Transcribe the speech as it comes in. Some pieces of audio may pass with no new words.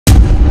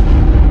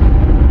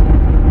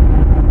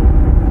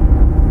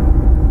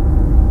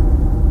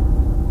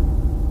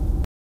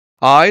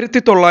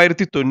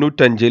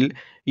1995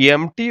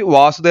 MT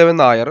Vasudevan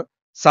Nair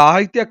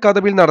സാഹിത്യ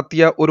അക്കാദമിയിൽ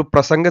നടത്തിയ ഒരു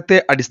പ്രസംഗത്തെ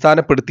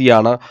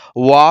അടിസ്ഥാനപ്പെടുത്തിയാണ്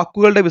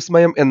വാക്കുകളുടെ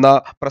വിസ്മയം എന്ന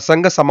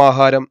പ്രസംഗ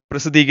സമാഹാരം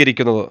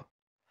പ്രസിദ്ധീകരിക്കുന്നത്.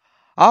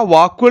 ആ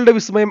വാക്കുകളുടെ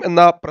വിസ്മയം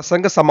എന്ന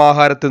പ്രസംഗ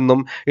സമാഹാരത്തിൽ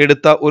നിന്നും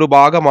എടുത്ത ഒരു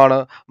ഭാഗമാണ്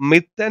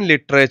മിത്ത് ആൻഡ്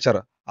ലിറ്ററേച്ചർ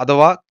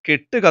അഥവാ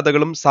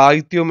കെട്ടുകഥകളും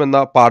സാഹിത്യവും എന്ന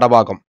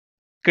പാഠഭാഗം.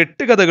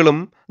 കെട്ടുകഥകളും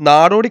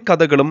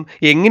നാടോടിക്കഥകളും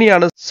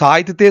എങ്ങനെയാണ്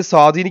സാഹിത്യത്തെ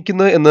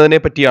സ്വാധീനിക്കുന്നത് എന്നതിനെ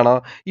പറ്റിയാണ്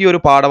ഈ ഒരു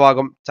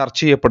പാഠഭാഗം ചർച്ച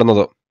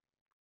ചെയ്യപ്പെടുന്നത്.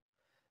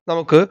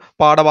 നമുക്ക്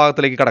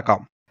പാഠഭാഗത്തിലേക്ക് കടക്കാം.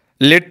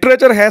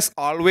 Literature has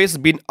always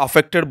been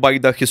affected by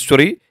the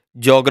history,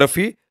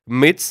 geography,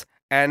 myths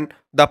and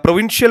the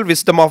provincial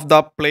wisdom of the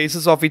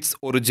places of its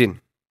origin.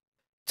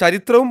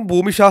 ചരിത്രവും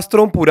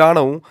ഭൂമിശാസ്ത്രവും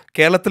പുരാണവും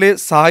കേരളത്തിലെ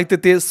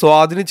സാഹിത്യത്തെ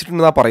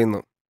സ്വാധീനിച്ചിട്ടുണ്ടെന്നാണ്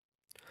പറയുന്നത്.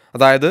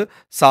 അതായത്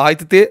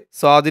സാഹിത്യത്തെ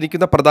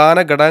സ്വാധീനിക്കുന്ന പ്രധാന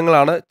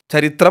ഘടകങ്ങളാണ്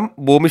ചരിത്രം,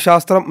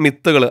 ഭൂമിശാസ്ത്രം,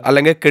 മിത്തുകൾ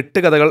അല്ലെങ്കിൽ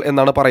കെട്ടുകഥകൾ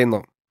എന്നാണ്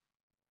പറയുന്നത്.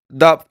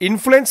 The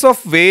influence of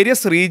various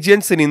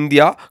regions in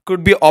India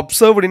could be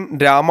observed in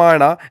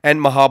Ramayana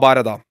and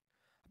Mahabharata.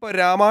 അപ്പോൾ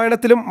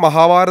രാമായണത്തിലും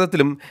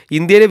മഹാഭാരതത്തിലും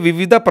ഇന്ത്യയിലെ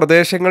വിവിധ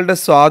പ്രദേശങ്ങളുടെ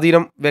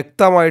സ്വാധീനം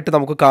വ്യക്തമായിട്ട്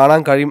നമുക്ക് കാണാൻ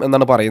കഴിയും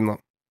എന്നാണ്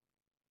പറയുന്നത്.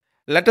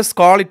 Let us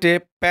call it a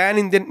pan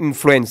Indian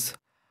influence.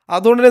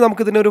 അതുകൊണ്ട് തന്നെ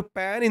നമുക്കിതിനെ ഒരു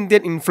പാൻ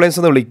ഇന്ത്യൻ ഇൻഫ്ലുവൻസ്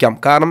എന്ന് വിളിക്കാം.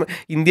 കാരണം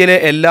ഇന്ത്യയിലെ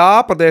എല്ലാ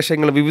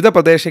പ്രദേശങ്ങളും വിവിധ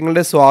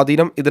പ്രദേശങ്ങളുടെ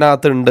സ്വാധീനം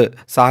ഇതിനകത്തുണ്ട്.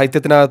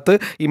 സാഹിത്യത്തിനകത്ത്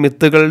ഈ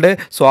മിത്തുകളുടെ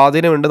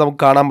സ്വാധീനമുണ്ട്, നമുക്ക്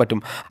കാണാൻ പറ്റും.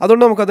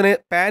 അതുകൊണ്ട് നമുക്കതിനെ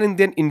പാൻ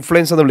ഇന്ത്യൻ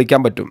ഇൻഫ്ലുവൻസ് എന്ന്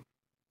വിളിക്കാൻ പറ്റും.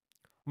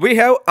 We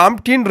have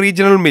അംപ്റ്റീൻ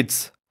regional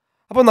myths.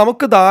 അപ്പോൾ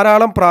നമുക്ക്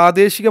ധാരാളം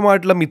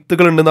പ്രാദേശികമായിട്ടുള്ള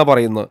മിത്തുകൾ ഉണ്ടെന്നാണ്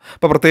പറയുന്നത്.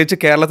 ഇപ്പോൾ പ്രത്യേകിച്ച്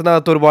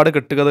കേരളത്തിനകത്ത് ഒരുപാട്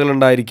കെട്ടുകഥകൾ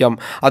ഉണ്ടായിരിക്കാം.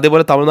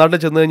 അതേപോലെ തമിഴ്നാട്ടിൽ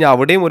ചെന്ന് കഴിഞ്ഞാൽ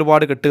അവിടെയും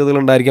ഒരുപാട് കെട്ടുകഥകൾ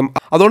ഉണ്ടായിരിക്കാം.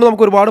 അതുകൊണ്ട്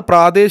നമുക്ക് ഒരുപാട്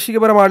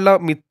പ്രാദേശികപരമായിട്ടുള്ള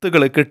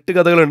മിത്തുകൾ,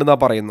 കെട്ടുകഥകൾ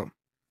ഉണ്ടെന്നാണ് പറയുന്നത്.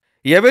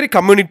 Every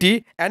community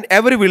and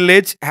every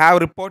village have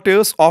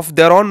reporters of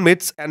their own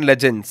myths and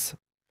legends.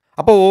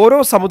 അപ്പോൾ ഓരോ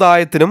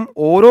സമുദായത്തിനും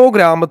ഓരോ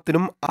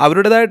ഗ്രാമത്തിനും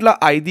അവരുടേതായിട്ടുള്ള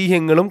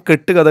ഐതിഹ്യങ്ങളും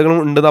കെട്ടുകഥകളും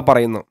ഉണ്ടെന്നാണ്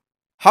പറയുന്നത്.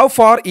 How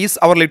far is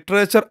our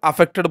literature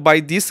affected by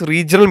these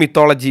regional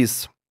mythologies?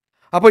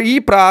 അപ്പോൾ ഈ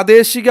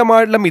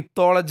പ്രാദേശികമായിട്ടുള്ള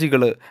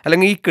മിത്തോളജികൾ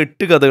അല്ലെങ്കിൽ ഈ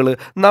കെട്ടുകഥകൾ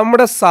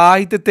നമ്മുടെ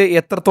സാഹിത്യത്തെ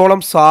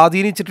എത്രത്തോളം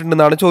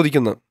സ്വാധീനിച്ചിട്ടുണ്ടെന്നാണ്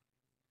ചോദിക്കുന്നത്.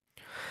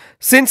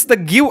 Since the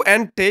give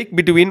and take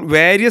between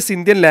various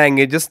Indian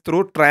languages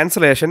through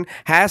translation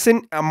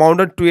hasn't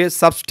amounted to a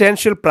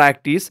substantial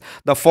practice,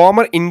 the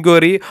former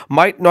inquiry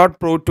might not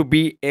prove to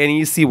be an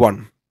easy one.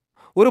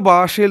 ഒരു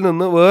ഭാഷയിൽ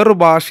നിന്ന് വേറൊരു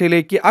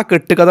ഭാഷയിലേക്ക് ആ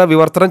കെട്ടുകഥ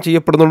വിവർത്തനം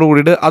ചെയ്യപ്പെടുന്നതോട്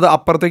കൂടിയിട്ട് അത്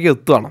അപ്പുറത്തേക്ക്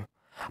എത്തുകയാണ്.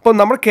 അപ്പോൾ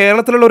നമ്മൾ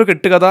കേരളത്തിലുള്ള ഒരു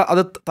കെട്ടുകഥ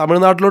അത്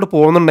തമിഴ്നാട്ടിലോട്ട്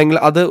പോകുന്നുണ്ടെങ്കിൽ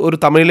അത് ഒരു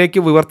തമിഴിലേക്ക്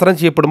വിവർത്തനം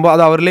ചെയ്യപ്പെടുമ്പോൾ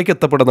അത് അവരിലേക്ക്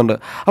എത്തപ്പെടുന്നുണ്ട്.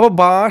 അപ്പോൾ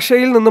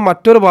ഭാഷയിൽ നിന്ന്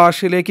മറ്റൊരു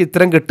ഭാഷയിലേക്ക്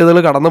ഇത്തരം കെട്ടുകഥകൾ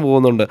കടന്നു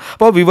പോകുന്നുണ്ട്.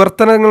 അപ്പോൾ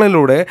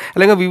വിവർത്തനങ്ങളിലൂടെ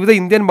അല്ലെങ്കിൽ വിവിധ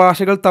ഇന്ത്യൻ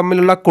ഭാഷകൾ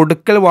തമ്മിലുള്ള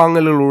കൊടുക്കൽ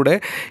വാങ്ങലിലൂടെ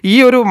ഈ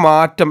ഒരു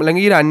മാറ്റം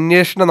അല്ലെങ്കിൽ ഈ ഒരു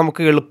അന്വേഷണം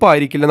നമുക്ക്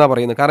എളുപ്പമായിരിക്കില്ലെന്നാണ്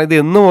പറയുന്നത്. കാരണം ഇത്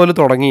എന്ന് മുതൽ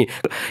തുടങ്ങി,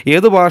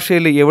 ഏത്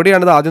ഭാഷയിൽ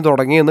എവിടെയാണ് ഇത് ആദ്യം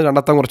തുടങ്ങിയെന്ന്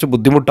കണ്ടെത്താൻ കുറച്ച്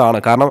ബുദ്ധിമുട്ടാണ്.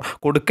 കാരണം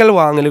കൊടുക്കൽ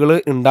വാങ്ങലുകൾ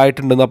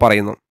ഉണ്ടായിട്ടുണ്ടെന്നാണ്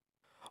പറയുന്നത്.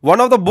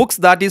 One of the books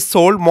that is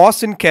sold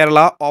most in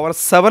Kerala over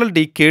several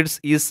decades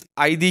is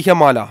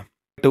Aithihyamala.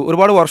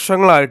 ഒരുപാട്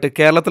വർഷങ്ങളായിട്ട്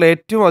കേരളത്തിലെ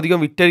ഏറ്റവും അധികം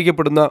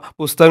വിറ്റഴിക്കപ്പെടുന്ന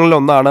പുസ്തകങ്ങളിൽ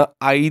ഒന്നാണ്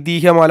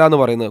ഐതിഹ്യമാല എന്ന്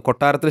പറയുന്നത്.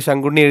 കൊട്ടാരത്തിൽ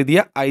ശങ്കുണ്ണി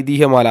എഴുതിയ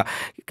ഐതിഹ്യമാല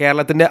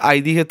കേരളത്തിൻ്റെ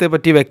ഐതിഹ്യത്തെ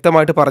പറ്റി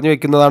വ്യക്തമായിട്ട് പറഞ്ഞു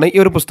വെക്കുന്നതാണ് ഈ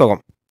ഒരു പുസ്തകം.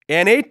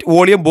 An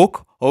 8-volume book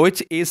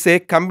which is a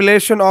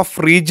compilation of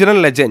regional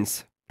legends.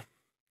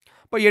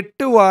 അപ്പോൾ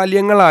 8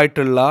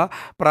 വാല്യങ്ങളായിട്ടുള്ള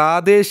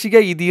പ്രാദേശിക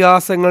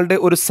ഇതിഹാസങ്ങളുടെ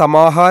ഒരു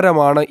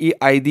സമാഹാരമാണ് ഈ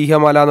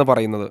ഐതിഹ്യമാല എന്ന്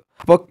പറയുന്നത്.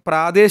 അപ്പോൾ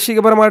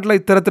പ്രാദേശികപരമായിട്ടുള്ള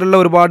ഇത്തരത്തിലുള്ള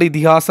ഒരുപാട്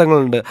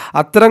ഇതിഹാസങ്ങളുണ്ട്.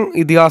 അത്തരം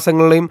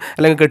ഇതിഹാസങ്ങളുടെയും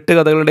അല്ലെങ്കിൽ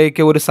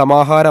കെട്ടുകഥകളുടെയൊക്കെ ഒരു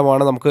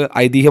സമാഹാരമാണ് നമുക്ക്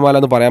ഐതിഹ്യമാല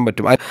എന്ന് പറയാൻ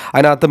പറ്റും.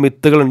 അതിനകത്ത്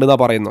മിത്തുകൾ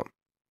ഉണ്ടെന്നാണ് പറയുന്നത്.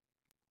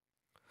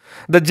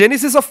 The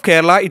Genesis of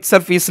Kerala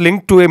itself is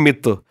linked to A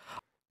myth.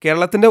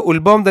 കേരളത്തിൻ്റെ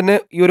ഉത്ഭവം തന്നെ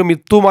ഈ ഒരു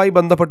മിത്തുമായി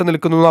ബന്ധപ്പെട്ട്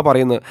നിൽക്കുന്നു എന്നാണ്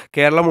പറയുന്നത്.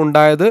 കേരളം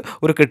ഉണ്ടായത്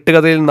ഒരു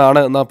കെട്ടുകഥയിൽ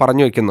നിന്നാണ് എന്നാണ്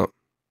പറഞ്ഞു വയ്ക്കുന്നത്.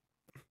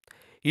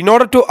 In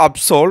order to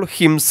absolve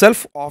himself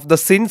of the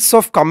sins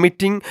of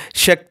committing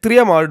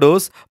Kshatriya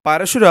murders,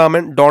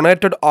 Parashuraman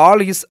donated all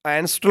his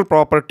ancestral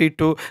property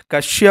to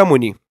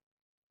Kashyamuni.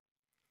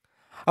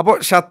 അപ്പോൾ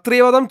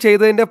ക്ഷത്രിയവധം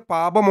ചെയ്തതിൻ്റെ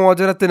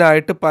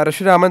പാപമോചനത്തിനായിട്ട്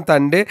പരശുരാമൻ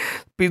തൻ്റെ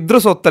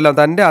പിതൃസ്വത്തെല്ലാം,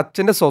 തൻ്റെ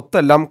അച്ഛൻ്റെ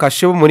സ്വത്തെല്ലാം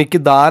കശ്യപ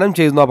മുനിക്ക് ദാനം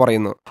ചെയ്തെന്നാണ്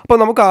പറയുന്നത്. അപ്പോൾ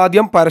നമുക്ക്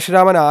ആദ്യം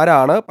പരശുരാമൻ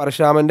ആരാണ്,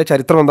 പരശുരാമൻ്റെ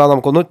ചരിത്രം എന്താണെന്ന്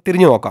നമുക്കൊന്ന്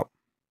തിരിഞ്ഞു നോക്കാം.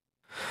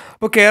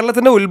 അപ്പോൾ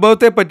കേരളത്തിൻ്റെ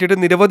ഉത്ഭവത്തെ പറ്റിയിട്ട്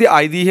നിരവധി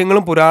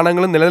ഐതിഹ്യങ്ങളും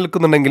പുരാണങ്ങളും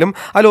നിലനിൽക്കുന്നുണ്ടെങ്കിലും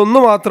അതിലൊന്ന്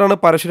മാത്രമാണ്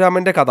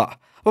പരശുരാമൻ്റെ കഥ.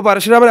 അപ്പോൾ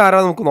പരശുരാമൻ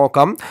ആരാണെന്ന് നമുക്ക്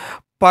നോക്കാം.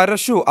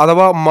 പരശു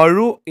അഥവാ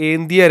മഴു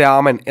ഏന്തിയ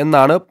രാമൻ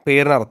എന്നാണ്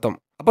പേരിനർത്ഥം.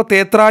 അപ്പോൾ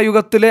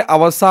തേത്രായുഗത്തിലെ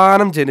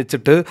അവസാനം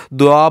ജനിച്ചിട്ട്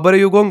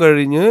ദ്വാപരയുഗം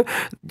കഴിഞ്ഞ്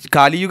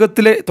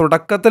കലിയുഗത്തിലെ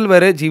തുടക്കത്തിൽ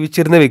വരെ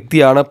ജീവിച്ചിരുന്ന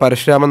വ്യക്തിയാണ്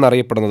പരശുരാമൻ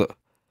എന്നറിയപ്പെടുന്നത്.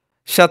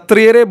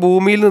 ക്ഷത്രിയരെ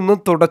ഭൂമിയിൽ നിന്ന്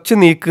തുടച്ചു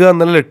നീക്കുക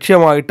എന്നുള്ള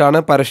ലക്ഷ്യമായിട്ടാണ്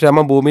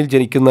പരശുരാമൻ ഭൂമിയിൽ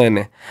ജനിക്കുന്നത്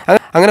തന്നെ.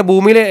 അങ്ങനെ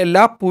ഭൂമിയിലെ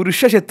എല്ലാ പുരുഷ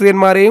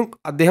ക്ഷത്രിയന്മാരെയും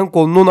അദ്ദേഹം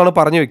കൊന്നു എന്നാണ്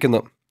പറഞ്ഞു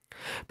വെക്കുന്നത്.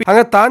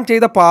 അങ്ങനെ താൻ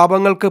ചെയ്ത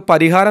പാപങ്ങൾക്ക്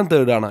പരിഹാരം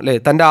തേടുകയാണ് അല്ലേ.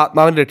 തൻ്റെ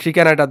ആത്മാവിനെ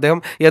രക്ഷിക്കാനായിട്ട് അദ്ദേഹം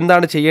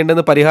എന്താണ്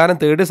ചെയ്യേണ്ടതെന്ന് പരിഹാരം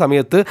തേടിയ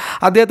സമയത്ത്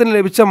അദ്ദേഹത്തിന്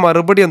ലഭിച്ച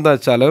മറുപടി എന്താ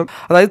വെച്ചാൽ,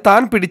 അതായത്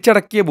താൻ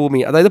പിടിച്ചടക്കിയ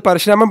ഭൂമി, അതായത്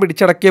പരശുരാമൻ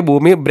പിടിച്ചടക്കിയ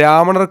ഭൂമി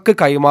ബ്രാഹ്മണർക്ക്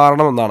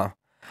കൈമാറണമെന്നാണ്.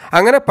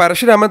 അങ്ങനെ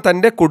പരശുരാമൻ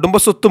തൻ്റെ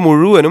കുടുംബസ്വത്ത്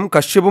മുഴുവനും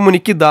കശ്യപ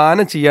മുനിക്ക്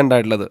ദാനം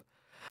ചെയ്യേണ്ടതായിട്ടുള്ളത്.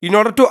 In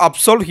order to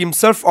absolve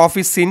himself of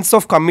his sins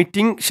of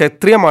committing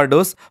Kshatriya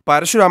murders,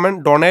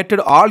 Parashuraman donated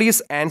all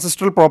his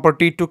ancestral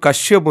property to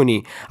Kashyapuni.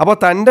 അപ്പോൾ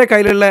തൻ്റെ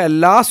കയ്യിലുള്ള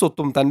എല്ലാ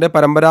സ്വത്തും തൻ്റെ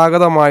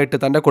പരമ്പരാഗതമായിട്ട്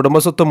തൻ്റെ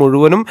കുടുംബസ്വത്ത്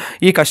മുഴുവനും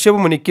ഈ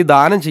കശ്യപ മുനിക്ക്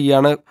ദാനം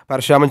ചെയ്യാണ്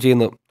പരശുരാമൻ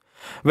ചെയ്യുന്നത്.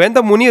 When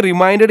the Muni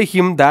reminded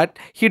him that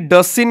he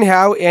doesn't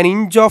have an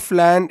inch of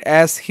land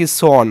as his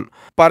own,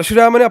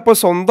 പരശുരാമന് അപ്പോൾ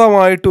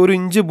സ്വന്തമായിട്ട് ഒരു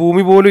ഇഞ്ച്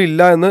ഭൂമി പോലും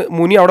ഇല്ല എന്ന്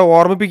മുനി അവിടെ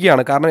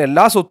ഓർമ്മിപ്പിക്കുകയാണ്. കാരണം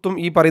എല്ലാ സ്വത്തും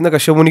ഈ പറയുന്ന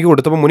കശ്യപമുനിക്ക്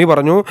കൊടുത്തപ്പോൾ മുനി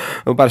പറഞ്ഞു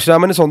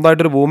പരശുരാമന്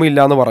സ്വന്തമായിട്ടൊരു ഭൂമി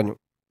ഇല്ല എന്ന് പറഞ്ഞു.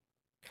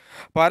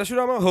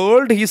 Parasuraman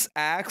hurled his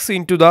ax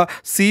in to the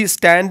sea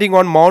standing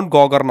on mount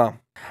Gokarna.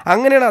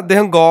 അങ്ങനെയാണ്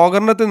അദ്ദേഹം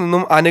ഗോകർണത്തിൽ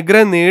നിന്നും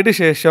അനുഗ്രഹം നേടിയ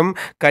ശേഷം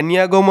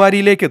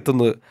കന്യാകുമാരിയിലേക്ക്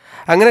എത്തുന്നത്.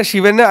 അങ്ങനെ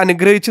ശിവനെ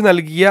അനുഗ്രഹിച്ച്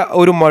നൽകിയ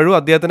ഒരു മഴു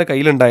അദ്ദേഹത്തിൻ്റെ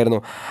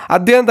കയ്യിലുണ്ടായിരുന്നു.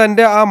 അദ്ദേഹം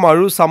തൻ്റെ ആ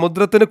മഴു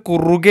സമുദ്രത്തിന്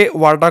കുറുകെ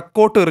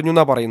വടക്കോട്ട് എറിഞ്ഞു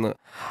എന്നാണ് പറയുന്നത്.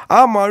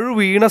 ആ മഴു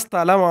വീണ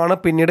സ്ഥലമാണ്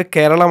പിന്നീട്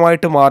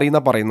കേരളമായിട്ട്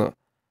മാറിയെന്നാണ് പറയുന്നത്.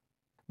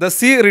 The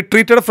sea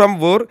retreated from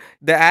where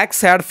the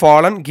axe had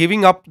fallen,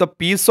 giving up the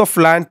piece of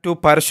land to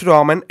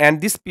Parashuraman, and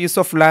this piece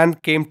of land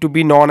came to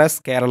be known as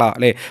Kerala.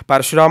 അല്ലേ,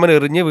 പരശുരാമൻ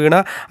എറിഞ്ഞ് വീണ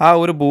ആ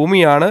ഒരു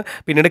ഭൂമിയാണ്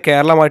പിന്നീട്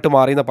കേരളമായിട്ട്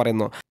മാറിയെന്ന്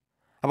പറയുന്നു.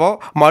 അപ്പോൾ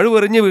മഴ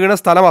എറിഞ്ഞ് വീണ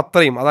സ്ഥലം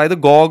അത്രയും, അതായത്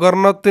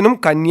ഗോകർണത്തിനും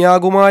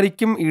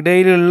കന്യാകുമാരിക്കും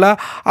ഇടയിലുള്ള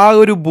ആ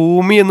ഒരു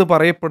ഭൂമി എന്ന്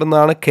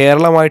പറയപ്പെടുന്നതാണ്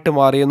കേരളമായിട്ട്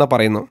മാറിയെന്ന്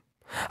പറയുന്നു.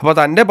 അപ്പോൾ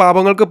തൻ്റെ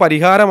പാപങ്ങൾക്ക്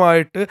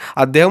പരിഹാരമായിട്ട്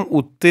അദ്ദേഹം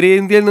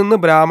ഉത്തരേന്ത്യയിൽ നിന്ന്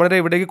ബ്രാഹ്മണരെ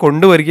ഇവിടേക്ക്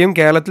കൊണ്ടുവരികയും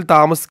കേരളത്തിൽ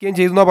താമസിക്കുകയും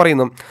ചെയ്തു എന്നാണ്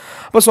പറയുന്നു.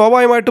 അപ്പോൾ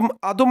സ്വാഭാവികമായിട്ടും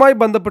അതുമായി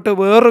ബന്ധപ്പെട്ട്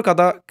വേറൊരു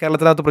കഥ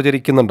കേരളത്തിനകത്ത്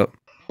പ്രചരിക്കുന്നുണ്ട്.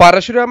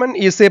 Parasuraman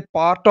is A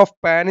part of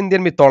pan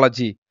Indian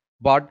mythology,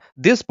 but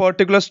this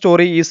particular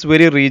story is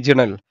very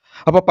regional.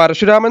 അപ്പോൾ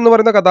പരശുരാമൻ എന്ന്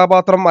പറയുന്ന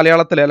കഥാപാത്രം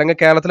മലയാളത്തിൽ അല്ലെങ്കിൽ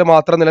കേരളത്തിൽ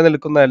മാത്രം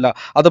നിലനിൽക്കുന്നതല്ല,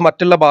 അത്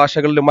മറ്റുള്ള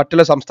ഭാഷകളിലും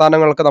മറ്റുള്ള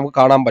സംസ്ഥാനങ്ങളിലൊക്കെ നമുക്ക്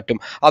കാണാൻ പറ്റും.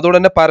 അതുകൊണ്ട്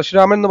തന്നെ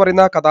പരശുരാമൻ എന്ന്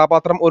പറയുന്ന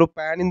കഥാപാത്രം ഒരു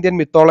പാൻ ഇന്ത്യൻ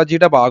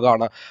മിത്തോളജിയുടെ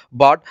ഭാഗമാണ്.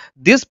 But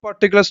this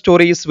particular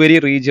story is very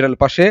regional.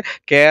 പക്ഷേ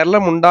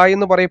കേരളം ഉണ്ടായി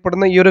എന്ന്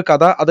പറയപ്പെടുന്ന ഈ ഒരു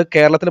കഥ അത്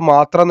കേരളത്തിൽ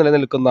മാത്രം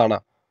നിലനിൽക്കുന്നതാണ്.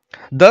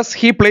 Thus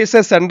he plays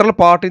a central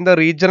part in the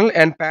regional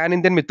and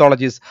pan-Indian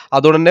mythologies.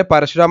 അതുകൊണ്ട് തന്നെ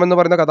പരശുരാമൻ എന്ന്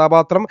പറയുന്ന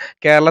കഥാപാത്രം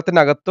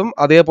കേരളത്തിനകത്തും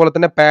അതേപോലെ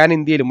തന്നെ പാൻ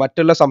ഇന്ത്യയിലും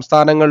മറ്റുള്ള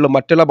സംസ്ഥാനങ്ങളിലും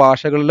മറ്റുള്ള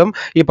ഭാഷകളിലും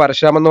ഈ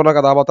പരശുരാമൻ എന്ന് പറയുന്ന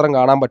കഥാപാത്രം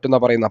കാണാൻ പറ്റുന്ന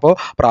പറയുന്നത്. അപ്പോൾ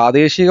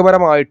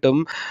പ്രാദേശികപരമായിട്ടും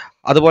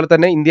അതുപോലെ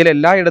തന്നെ ഇന്ത്യയിലെ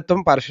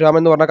എല്ലായിടത്തും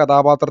പരശുരാമൻ എന്ന് പറഞ്ഞ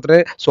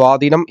കഥാപാത്രത്തിന്റെ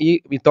സ്വാധീനം ഈ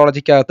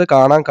മിത്തോളജിക്കകത്ത്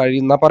കാണാൻ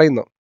കഴിയുന്ന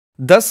പറയുന്നു.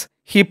 Thus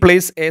he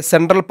plays a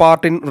central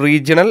part in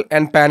regional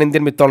and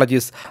pan-Indian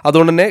mythologies.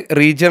 അതുകൊണ്ട് തന്നെ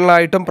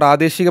റീജിയണലായിട്ടും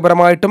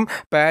പ്രാദേശികപരമായിട്ടും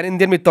പാൻ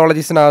ഇന്ത്യൻ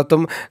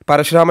മിത്തോളജീസിനകത്തും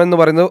പരശുരാമൻ എന്ന്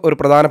പറയുന്നത് ഒരു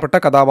പ്രധാനപ്പെട്ട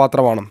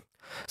കഥാപാത്രമാണ്.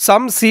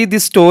 Some see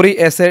this story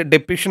as a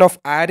depiction of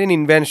Aryan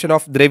invasion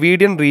of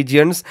Dravidian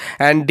regions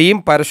and deem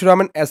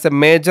Parashuraman as a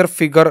major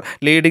figure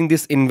leading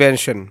this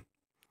invasion.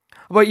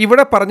 അപ്പോൾ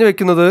ഇവിടെ പറഞ്ഞു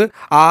വെക്കുന്നത്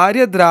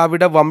ആര്യ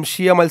ദ്രാവിഡ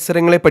വംശീയ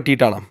മത്സരങ്ങളെ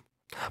പറ്റിയിട്ടാണ്.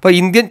 അപ്പോൾ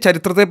ഇന്ത്യൻ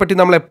ചരിത്രത്തെ പറ്റി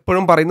നമ്മൾ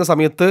എപ്പോഴും പറയുന്ന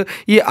സമയത്ത്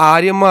ഈ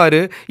ആര്യന്മാർ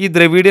ഈ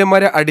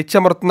ദ്രവിഡിയന്മാരെ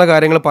അടിച്ചമർത്തുന്ന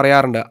കാര്യങ്ങൾ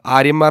പറയാറുണ്ട്.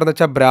 ആര്യന്മാരെന്ന്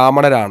വെച്ചാൽ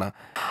ബ്രാഹ്മണരാണ്.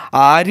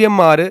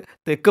 ആര്യന്മാർ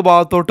തെക്ക്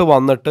ഭാഗത്തോട്ട്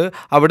വന്നിട്ട്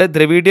അവിടെ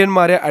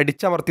ദ്രവിഡിയന്മാരെ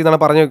അടിച്ചമർത്തി എന്നാണ്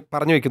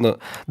പറഞ്ഞു വെക്കുന്നത്.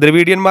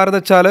 ദ്രവിഡിയന്മാരെന്ന്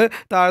വെച്ചാൽ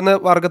താഴ്ന്ന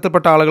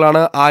വർഗത്തിൽപ്പെട്ട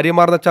ആളുകളാണ്,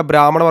 ആര്യന്മാരെന്ന് വെച്ചാൽ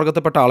ബ്രാഹ്മണ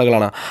വർഗത്തിൽപ്പെട്ട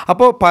ആളുകളാണ്.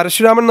 അപ്പോൾ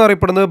പരശുരാമൻ എന്ന്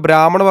പറയപ്പെടുന്നത്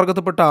ബ്രാഹ്മണ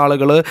വർഗത്തിൽപ്പെട്ട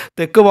ആളുകൾ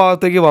തെക്ക്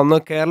ഭാഗത്തേക്ക് വന്ന്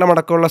കേരളം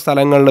അടക്കമുള്ള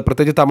സ്ഥലങ്ങളിൽ,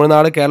 പ്രത്യേകിച്ച്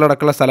തമിഴ്നാട് കേരളം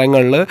അടക്കമുള്ള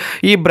സ്ഥലങ്ങളിൽ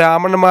ഈ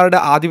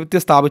ബ്രാഹ്മണന്മാരുടെ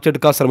ആധിപത്യം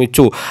സ്ഥാപിച്ചെടുക്കാൻ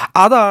ശ്രമിച്ചു.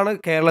 അതാണ്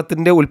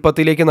കേരളത്തിൻ്റെ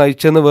ഉൽപ്പത്തിയിലേക്ക്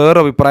നയിച്ചതെന്ന്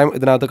വേറൊരു അഭിപ്രായം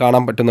ഇതിനകത്ത്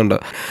കാണാൻ പറ്റുന്നുണ്ട്.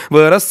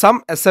 വേറെ സം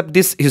അക്സെപ്റ്റ്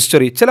ദിസ്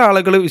ഹിസ്റ്ററി. ചില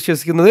ആളുകൾ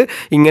വിശ്വസിക്കുന്നത്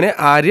ഇങ്ങനെ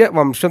ആര്യ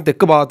വംശം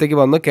തെക്ക് ഭാഗത്തേക്ക്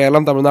വന്ന്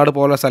കേരളം തമിഴ്നാട്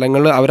പോലുള്ള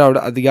സ്ഥലങ്ങളിൽ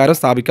അവരവിടെ അധികാരം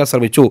സ്ഥാപിക്കാൻ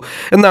ശ്രമിച്ചു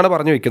എന്നാണ്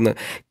പറഞ്ഞു വയ്ക്കുന്നത്.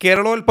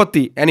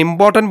 കേരളോൽപ്പത്തി, an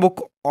important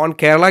book on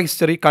Kerala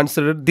history,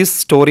 considered this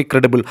story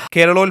credible.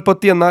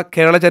 കേരളോൽപ്പത്തി എന്ന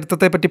കേരള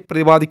ചരിത്രത്തെ പറ്റി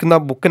പ്രതിപാദിക്കുന്ന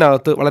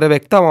ബുക്കിനകത്ത് വളരെ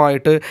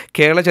വ്യക്തമായിട്ട്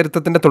കേരള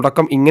ചരിത്രത്തിൻ്റെ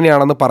തുടക്കം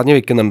ഇങ്ങനെയാണെന്ന് പറഞ്ഞു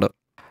വെക്കുന്നുണ്ട്.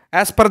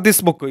 ആസ് പെർ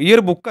ദിസ് ബുക്ക്, ഈ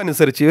ഒരു ബുക്ക്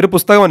അനുസരിച്ച്, ഈ ഒരു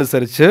പുസ്തകം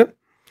അനുസരിച്ച്,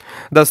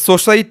 the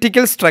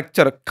societal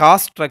structure,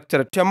 caste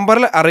structure,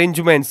 temporal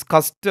arrangements,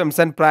 customs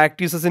and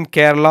practices in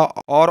Kerala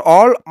are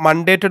all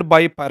mandated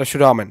by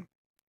Parashuraman.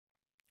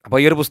 അപ്പോൾ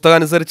ഈ ഒരു പുസ്തകം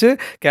അനുസരിച്ച്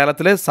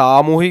കേരളത്തിലെ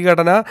സാമൂഹിക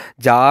ഘടന,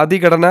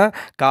 ജാതിഘടന,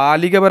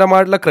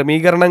 കാലികപരമായിട്ടുള്ള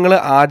ക്രമീകരണങ്ങൾ,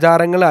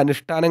 ആചാരങ്ങൾ,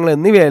 അനുഷ്ഠാനങ്ങൾ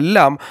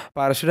എന്നിവയെല്ലാം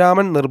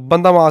പരശുരാമൻ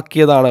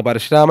നിർബന്ധമാക്കിയതാണ്.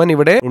 പരശുരാമൻ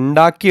ഇവിടെ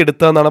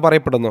ഉണ്ടാക്കിയെടുത്തതെന്നാണ്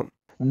പറയപ്പെടുന്നത്.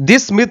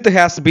 This myth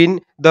has been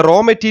the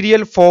raw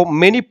material for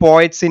many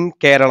poets in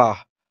Kerala.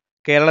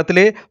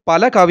 കേരളത്തിലെ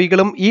പല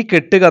കവികളും ഈ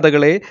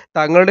കെട്ടുകഥകളെ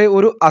തങ്ങളുടെ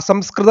ഒരു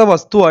അസംസ്കൃത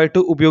വസ്തുവായിട്ട്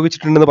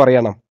ഉപയോഗിച്ചിട്ടുണ്ടെന്ന്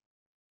പറയണം.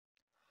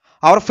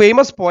 അവർ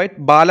ഫേമസ്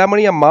പോയറ്റ്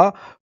ബാലാമണി അമ്മ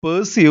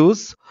pursues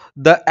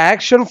the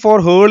action for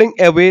hurling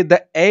away the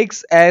eggs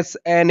as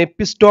an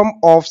epitome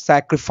of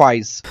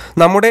sacrifice.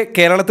 നമ്മുടെ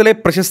കേരളത്തിലെ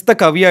പ്രശസ്ത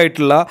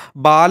കവിയായിട്ടുള്ള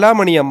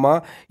ബാലാമണിയമ്മ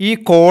ഈ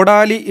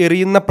കോടാലി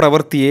എറിയുന്ന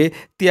പ്രവൃത്തിയെ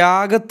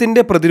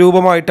ത്യാഗത്തിൻ്റെ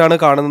പ്രതിരൂപമായിട്ടാണ്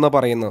കാണുന്നതെന്ന്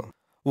പറയുന്നത്.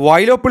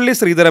 Vyloppilli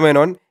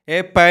Sreedhara Menon, a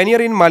pioneer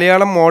in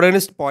Malayalam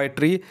modernist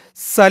poetry,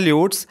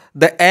 salutes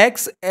the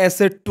axe as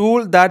a tool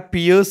that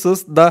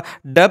pierces the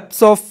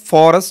depths of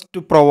forest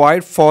to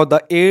provide for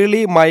the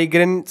early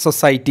migrant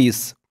societies.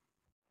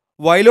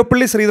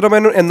 Vyloppilli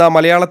Sreedhara Menon എന്ന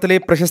മലയാളത്തിലെ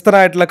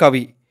പ്രശസ്തനായിട്ടുള്ള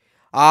കവി,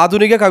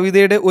 ആധുനിക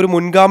കവിതയുടെ ഒരു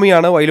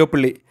മുൻഗാമിയാണ്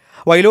വൈലോപ്പള്ളി.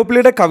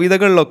 വൈലോപ്പിള്ളിയുടെ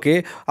കവിതകളിലൊക്കെ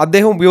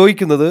അദ്ദേഹം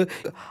ഉപയോഗിക്കുന്നത്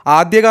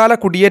ആദ്യകാല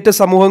കുടിയേറ്റ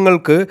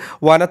സമൂഹങ്ങൾക്ക്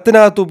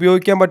വനത്തിനകത്ത്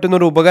ഉപയോഗിക്കാൻ പറ്റുന്ന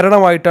ഒരു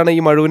ഉപകരണമായിട്ടാണ്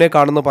ഈ മഴുവിനെ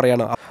കാണുന്നത്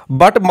പറയാണ്.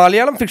 But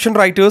Malayalam fiction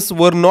writers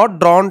were not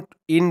drawn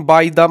in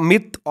by the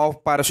myth of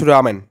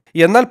Parasuraman.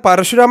 എന്നാൽ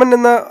പരശുരാമൻ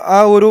എന്ന ആ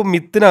ഒരു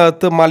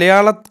മിത്തിനകത്ത്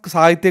മലയാള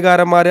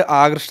സാഹിത്യകാരന്മാർ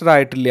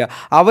ആകൃഷ്ടരായിട്ടില്ല.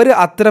 അവർ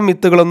അത്തരം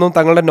മിത്തുകളൊന്നും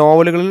തങ്ങളുടെ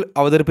നോവലുകളിൽ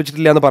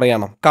അവതരിപ്പിച്ചിട്ടില്ല എന്ന്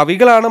പറയണം.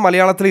 കവികളാണ്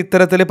മലയാളത്തിൽ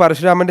ഇത്തരത്തിൽ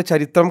പരശുരാമൻ്റെ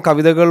ചരിത്രം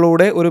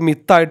കവിതകളിലൂടെ ഒരു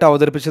മിത്തായിട്ട്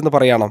അവതരിപ്പിച്ചെന്ന്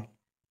പറയണം.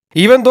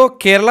 Even though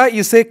Kerala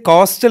is a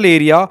coastal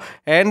area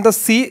and the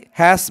sea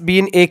has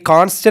been a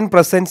constant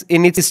presence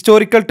in its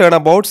historical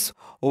turnabouts,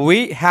 we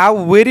have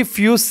very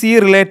few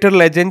sea-related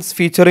legends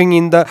featuring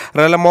in the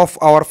realm of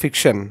our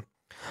fiction.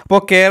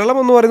 അപ്പോൾ കേരളം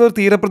എന്ന് പറയുന്ന ഒരു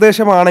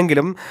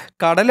തീരപ്രദേശമാണെങ്കിലും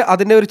കടൽ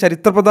അതിൻ്റെ ഒരു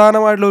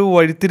ചരിത്രപ്രധാനമായിട്ടുള്ള ഒരു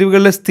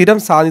വഴിത്തിരിവുകളിലെ സ്ഥിരം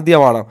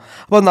സാന്നിധ്യമാണ്.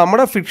 അപ്പോൾ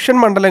നമ്മുടെ ഫിക്ഷൻ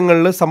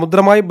മണ്ഡലങ്ങളിൽ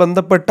സമുദ്രമായി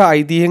ബന്ധപ്പെട്ട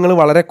ഐതിഹ്യങ്ങൾ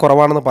വളരെ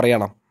കുറവാണെന്ന്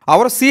പറയണം.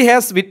 Our sea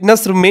has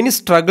witnessed many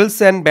struggles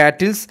and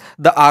battles.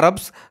 The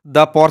Arabs,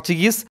 the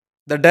Portuguese,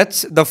 the Dutch,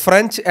 the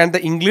French and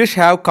the English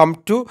have come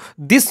to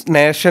this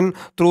nation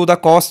through the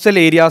coastal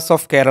areas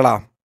of Kerala.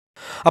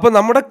 അപ്പോൾ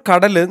നമ്മുടെ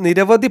കടൽ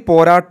നിരവധി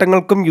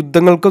പോരാട്ടങ്ങൾക്കും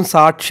യുദ്ധങ്ങൾക്കും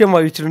സാക്ഷ്യം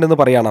വഹിച്ചിട്ടുണ്ടെന്ന്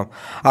പറയണം.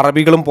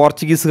 അറബികളും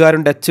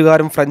പോർച്ചുഗീസുകാരും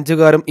ഡച്ചുകാരും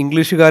ഫ്രഞ്ചുകാരും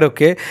ഇംഗ്ലീഷുകാരും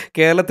ഒക്കെ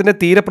കേരളത്തിൻ്റെ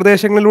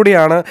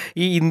തീരപ്രദേശങ്ങളിലൂടെയാണ്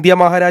ഈ ഇന്ത്യ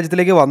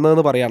മഹാരാജ്യത്തിലേക്ക്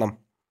വന്നതെന്ന് പറയണം.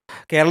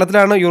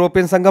 കേരളത്തിലാണ്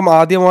യൂറോപ്യൻ സംഘം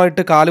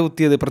ആദ്യമായിട്ട്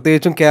കാലുകുത്തിയത്.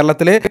 പ്രത്യേകിച്ചും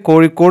കേരളത്തിലെ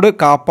കോഴിക്കോട്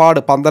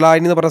കാപ്പാട്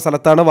പന്തലായനി എന്ന് പറഞ്ഞ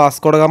സ്ഥലത്താണ്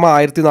വാസ്കോ ഡ ഗാമ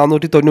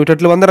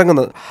 1498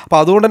 വന്നിറങ്ങുന്നത്. അപ്പോൾ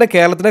അതുകൊണ്ട് തന്നെ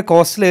കേരളത്തിൻ്റെ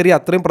കോസ്റ്റൽ ഏരിയ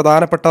അത്രയും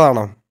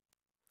പ്രധാനപ്പെട്ടതാണ്.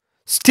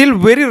 Still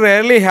very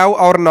rarely have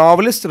our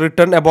novelists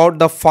written about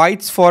the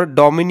fights for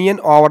dominion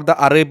over the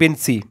Arabian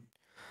Sea.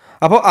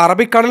 അപ്പോൾ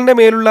അറബിക്കടലിൻ്റെ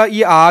മേലുള്ള ഈ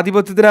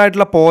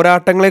ആധിപത്യത്തിനായിട്ടുള്ള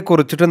പോരാട്ടങ്ങളെ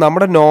കുറിച്ചിട്ട്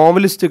നമ്മുടെ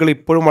നോവലിസ്റ്റുകൾ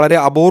ഇപ്പോഴും വളരെ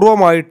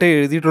അപൂർവമായിട്ട്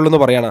എഴുതിയിട്ടുള്ളൂ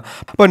എന്ന് പറയാണ്.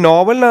 അപ്പോൾ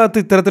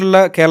നോവലിനകത്ത്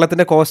ഇത്തരത്തിലുള്ള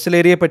കേരളത്തിൻ്റെ കോസ്റ്റൽ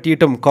ഏരിയയെ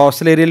പറ്റിയിട്ടും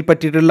കോസ്റ്റൽ ഏരിയയിൽ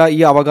പറ്റിയിട്ടുള്ള ഈ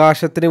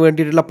അവകാശത്തിന്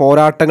വേണ്ടിയിട്ടുള്ള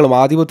പോരാട്ടങ്ങളും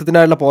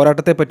ആധിപത്യത്തിനായിട്ടുള്ള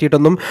പോരാട്ടത്തെ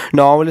പറ്റിയിട്ടൊന്നും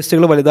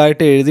നോവലിസ്റ്റുകൾ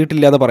വലുതായിട്ട്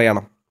എഴുതിയിട്ടില്ല എന്ന്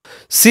പറയണം.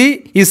 Sea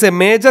is a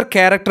major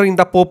character in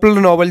the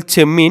popular novel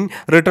Chemmeen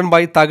written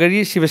by Thakazhi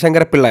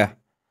Sivasankara Pillai.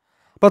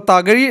 അപ്പോൾ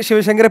തകഴി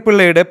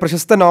ശിവശങ്കരപ്പിള്ളയുടെ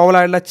പ്രശസ്ത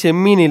നോവലായുള്ള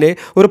ചെമ്മീനിലെ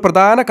ഒരു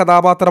പ്രധാന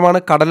കഥാപാത്രമാണ്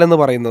കടലെന്ന്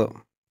പറയുന്നത്.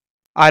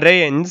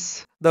 അരയൻസ്,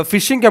 the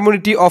phishing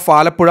community of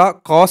Alappuzha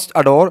cost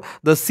adore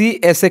the C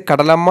S A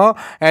Kadalamma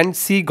and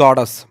see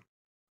goddess.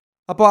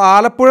 അപ്പോൾ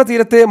ആലപ്പുഴ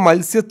തീരത്തെ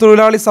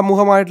മത്സ്യത്തൊഴിലാളി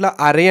സമൂഹമായിട്ടുള്ള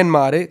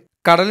അരയന്മാർ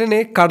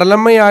കടലിനെ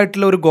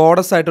കടലമ്മയായിട്ടുള്ള ഒരു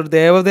ഗോഡസ് ആയിട്ട് ഒരു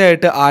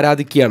ദേവതയായിട്ട്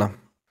ആരാധിക്കുകയാണ്.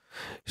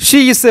 She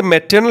is a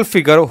maternal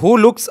figure who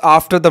looks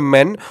after the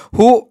men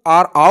who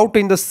are out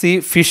in the sea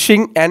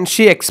fishing, and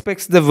she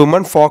expects the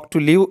women folk to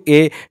live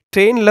a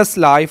taintless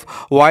life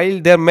while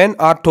their men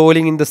are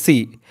toiling in the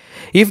sea.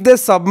 If they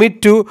submit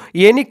to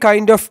any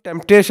kind of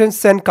temptations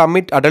and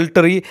commit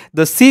adultery,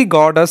 the sea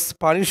goddess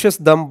punishes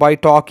them by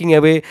taking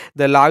away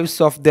the lives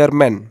of their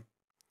men.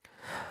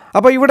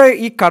 അപ്പോൾ ഇവിടെ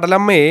ഈ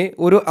കടലമ്മയെ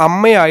ഒരു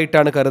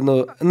അമ്മയായിട്ടാണ് കരുതുന്നത്.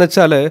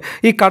 എന്നുവെച്ചാൽ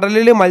ഈ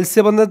കടലിൽ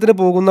മത്സ്യബന്ധനത്തിന്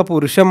പോകുന്ന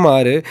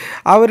പുരുഷന്മാർ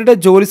അവരുടെ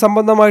ജോലി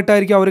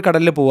സംബന്ധമായിട്ടായിരിക്കും അവർ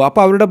കടലിൽ പോകുക.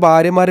 അപ്പോൾ അവരുടെ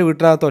ഭാര്യമാർ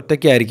വീട്ടിനകത്ത്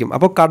ഒറ്റയ്ക്കായിരിക്കും.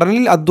 അപ്പോൾ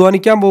കടലിൽ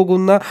അധ്വാനിക്കാൻ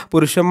പോകുന്ന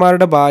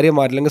പുരുഷന്മാരുടെ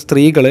ഭാര്യമാർ അല്ലെങ്കിൽ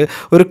സ്ത്രീകൾ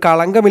ഒരു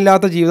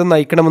കളങ്കമില്ലാത്ത ജീവിതം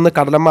നയിക്കണമെന്ന്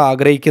കടലമ്മ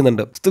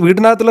ആഗ്രഹിക്കുന്നുണ്ട്.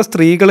 വീട്ടിനകത്തുള്ള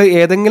സ്ത്രീകൾ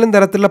ഏതെങ്കിലും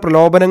തരത്തിലുള്ള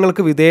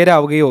പ്രലോഭനങ്ങൾക്ക്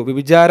വിധേയരാവുകയോ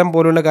വ്യഭിചാരം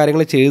പോലുള്ള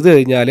കാര്യങ്ങൾ ചെയ്തു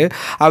കഴിഞ്ഞാൽ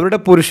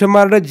അവരുടെ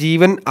പുരുഷന്മാരുടെ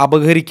ജീവൻ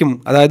അപഹരിക്കും.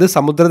 അതായത്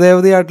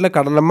സമുദ്രദേവതയായിട്ടുള്ള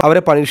കടലമ്മ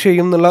അവരെ പണിഷ്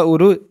ചെയ്യും എന്നുള്ള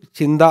ഒരു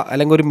ചിന്ത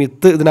അല്ലെങ്കിൽ ഒരു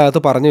മിത്ത് ഇതിനകത്ത്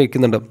പറഞ്ഞു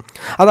വെക്കുന്നുണ്ട്.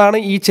 അതാണ്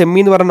ഈ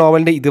ചെമ്മീൻ എന്ന് പറഞ്ഞ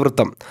നോവലിൻ്റെ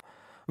ഇതിവൃത്തം.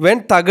 When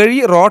Tagari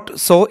wrote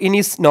so in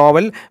his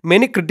novel,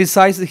 many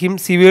criticized him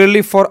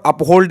severely for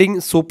upholding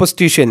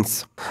superstitions.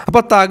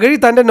 അപ്പോൾ തകഴി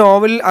തൻ്റെ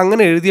നോവലിൽ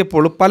അങ്ങനെ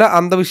എഴുതിയപ്പോൾ പല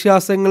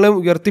അന്ധവിശ്വാസങ്ങളും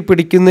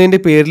ഉയർത്തിപ്പിടിക്കുന്നതിൻ്റെ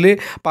പേരിൽ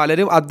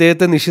പലരും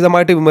അദ്ദേഹത്തെ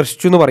നിശിതമായിട്ട്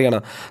വിമർശിച്ചു എന്ന്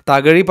പറയണം.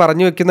 തകഴി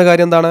പറഞ്ഞു വെക്കുന്ന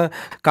കാര്യം എന്താണ്?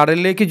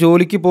 കടലിലേക്ക്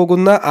ജോലിക്ക്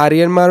പോകുന്ന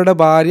അരിയന്മാരുടെ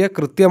ഭാര്യ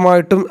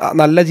കൃത്യമായിട്ടും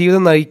നല്ല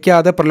ജീവിതം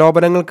നയിക്കാതെ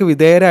പ്രലോഭനങ്ങൾക്ക്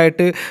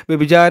വിധേയരായിട്ട്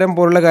വ്യഭിചാരം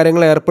പോലുള്ള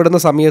കാര്യങ്ങൾ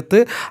ഏർപ്പെടുന്ന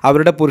സമയത്ത്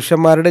അവരുടെ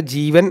പുരുഷന്മാരുടെ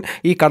ജീവൻ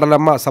ഈ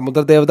കടലമ്മ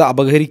സമുദ്രദേവത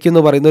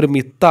അപഹരിക്കുമെന്ന് പറയുന്ന ഒരു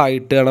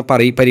മിത്തായിട്ടാണ്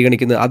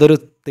പരിഗണിക്കുന്നത്. അതൊരു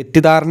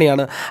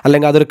തെറ്റിദ്ധാരണയാണ്,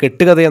 അല്ലെങ്കിൽ അതൊരു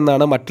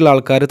കെട്ടുകഥയെന്നാണ് മറ്റുള്ള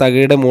ആൾക്കാർ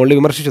തകഴിയുടെ മുകളിൽ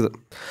വിമർശിച്ചത്.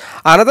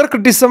 Another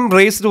criticism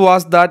raised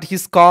was that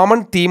his common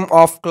theme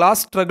of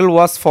class struggle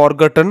was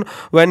forgotten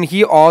when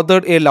he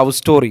authored a love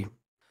story.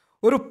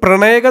 ഒരു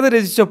പ്രണയകഥ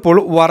രചിച്ചപ്പോൾ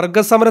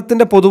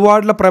വർഗസമരത്തിൻ്റെ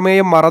പൊതുവായിട്ടുള്ള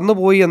പ്രമേയം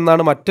മറന്നുപോയി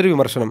എന്നാണ് മറ്റൊരു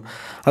വിമർശനം.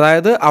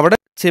 അതായത് അവിടെ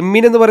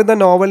ചെമ്മീൻ എന്ന് പറയുന്ന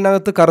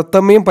നോവലിനകത്ത്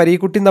കറുത്തമ്മയും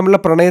പരീക്കുട്ടിയും തമ്മിലുള്ള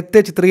പ്രണയത്തെ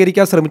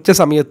ചിത്രീകരിക്കാൻ ശ്രമിച്ച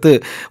സമയത്ത്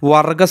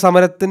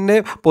വർഗസമരത്തിൻ്റെ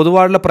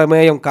പൊതുവായിട്ടുള്ള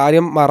പ്രമേയം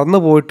കാര്യം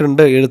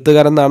മറന്നുപോയിട്ടുണ്ട്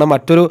എഴുത്തുകാരെന്നാണ്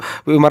മറ്റൊരു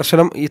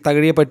വിമർശനം ഈ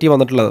തകഴിയെ പറ്റി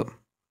വന്നിട്ടുള്ളത്.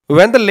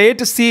 When the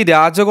late C.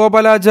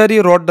 Rajagopalachari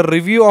wrote the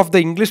review of the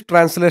English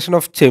translation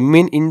of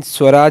Chemmin in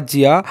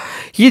Swarajya,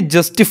 he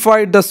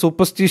justified the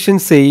superstition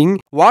saying,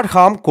 "What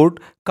harm could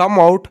come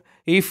out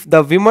if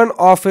the women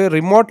of a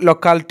remote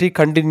locality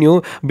continue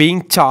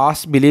being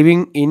chaste,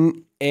 believing in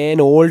an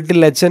old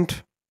legend?"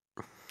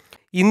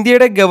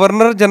 ഇന്ത്യയുടെ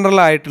governor general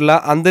ആയിട്ടുള്ള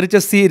അന്തരിച്ച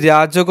C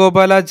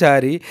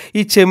Rajagopalachari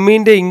ഈ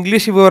ചെമ്മീൻ്റെ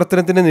English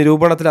വിവർത്തനത്തിൻ്റെ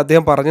നിരൂപണത്തിൽ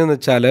അദ്ദേഹം പറഞ്ഞതെന്ന്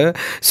വെച്ചാൽ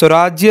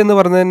സ്വരാജ്യം എന്ന്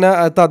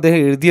പറഞ്ഞതിനകത്ത് അദ്ദേഹം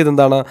എഴുതിയത്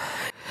എന്താണ്?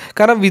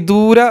 കാരണം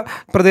വിദൂര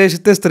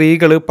പ്രദേശത്തെ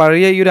സ്ത്രീകൾ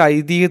പഴയ ഈ ഒരു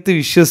ഐതിഹ്യത്തെ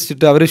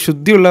വിശ്വസിച്ചിട്ട് അവർ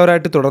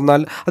ശുദ്ധിയുള്ളവരായിട്ട്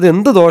തുടർന്നാൽ അത്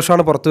എന്ത്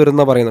ദോഷമാണ് പുറത്തു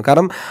വരുന്നത് പറയുന്നത്.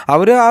 കാരണം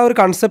അവർ ആ ഒരു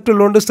കൺസെപ്റ്റ്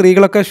ഉള്ളതുകൊണ്ട്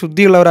സ്ത്രീകളൊക്കെ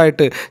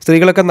ശുദ്ധിയുള്ളവരായിട്ട്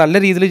സ്ത്രീകളൊക്കെ നല്ല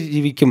രീതിയിൽ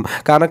ജീവിക്കും.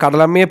 കാരണം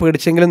കടലമ്മയെ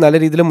പേടിച്ചെങ്കിലും നല്ല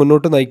രീതിയിൽ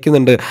മുന്നോട്ട്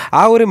നയിക്കുന്നുണ്ട്.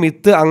 ആ ഒരു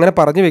മിത്ത് അങ്ങനെ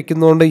പറഞ്ഞു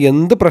വെക്കുന്നതുകൊണ്ട്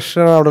എന്ത്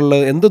പ്രശ്നമാണ് അവിടെ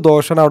ഉള്ളത്, എന്ത്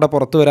ദോഷമാണ് അവിടെ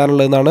പുറത്തു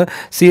വരാനുള്ളതെന്നാണ്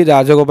സി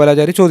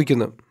രാജഗോപാലാചാരി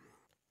ചോദിക്കുന്നത്.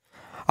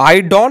 I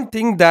don't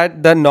think that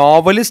the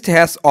novelist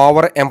has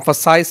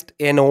overemphasized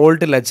an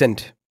old legend.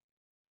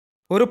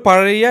 ഒരു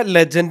പഴയ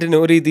ലെജൻഡിന്,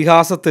 ഒരു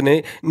ഇതിഹാസത്തിന്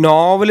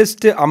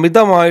നോവലിസ്റ്റ്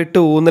അമിതമായിട്ട്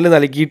ഊന്നൽ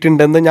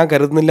നൽകിയിട്ടുണ്ടെന്ന് ഞാൻ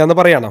കരുതുന്നില്ല എന്ന്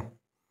പറയണം.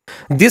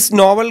 This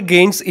novel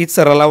gains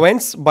its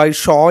relevance by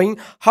showing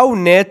how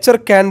nature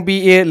can be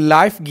A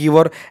life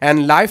giver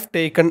and life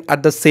taken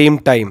at the same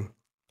time.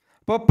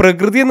 അപ്പോൾ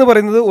പ്രകൃതി എന്ന്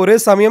പറയുന്നത് ഒരേ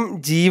സമയം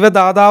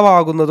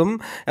ജീവദാതാവാകുന്നതും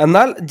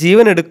എന്നാൽ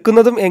ജീവൻ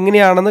എടുക്കുന്നതും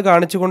എങ്ങനെയാണെന്ന്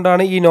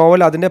കാണിച്ചുകൊണ്ടാണ് ഈ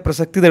നോവൽ അതിൻ്റെ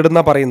പ്രസക്തി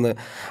നേടുന്ന പറയുന്നത്.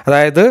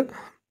 അതായത്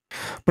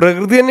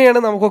പ്രകൃതി തന്നെയാണ്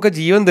നമുക്കൊക്കെ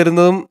ജീവൻ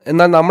തരുന്നതും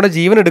എന്നാൽ നമ്മുടെ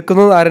ജീവൻ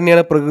എടുക്കുന്നതും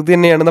ആരെന്നെയാണ്, പ്രകൃതി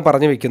തന്നെയാണെന്ന്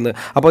പറഞ്ഞു വെക്കുന്നത്.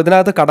 അപ്പോൾ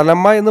ഇതിനകത്ത്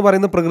കടലമ്മ എന്ന്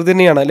പറയുന്നത് പ്രകൃതി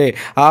തന്നെയാണ് അല്ലേ.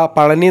 ആ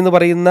പളനി എന്ന്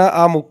പറയുന്ന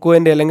ആ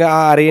മുക്കുവൻ്റെ അല്ലെങ്കിൽ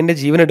ആ അരയൻ്റെ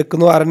ജീവൻ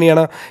എടുക്കുന്നത്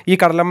ആരെന്നെയാണ്, ഈ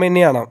കടലമ്മ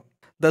തന്നെയാണ്.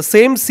 The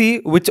same see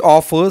which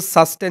offers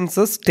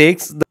സസ്റ്റൻസസ്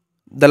takes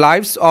the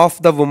lives of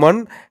the woman,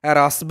 her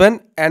husband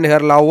and her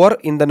lover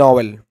in the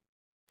novel.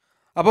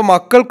 അപ്പോൾ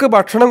മക്കൾക്ക്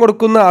ഭക്ഷണം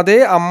കൊടുക്കുന്ന അതേ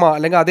അമ്മ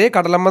അല്ലെങ്കിൽ അതേ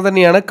കടലമ്മ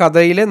തന്നെയാണ്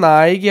കഥയിലെ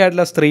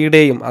നായികയായിട്ടുള്ള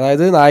സ്ത്രീയുടെയും,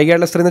 അതായത്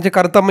നായികയായിട്ടുള്ള സ്ത്രീ എന്ന് വെച്ചാൽ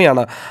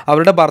കറുത്തമ്മയാണ്,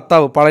 അവരുടെ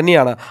ഭർത്താവ്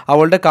പളനിയാണ്,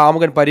 അവളുടെ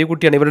കാമുകൻ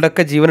പരീക്കുട്ടിയാണ്,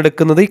 ഇവരുടെയൊക്കെ ജീവൻ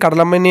എടുക്കുന്നത് ഈ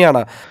കടലമ്മ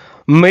തന്നെയാണ്.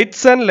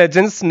 Myths and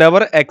legends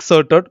never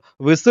exerted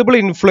visible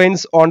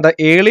influence on the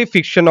early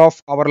fiction of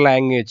our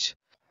language.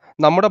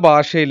 നമ്മുടെ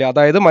ഭാഷയിൽ,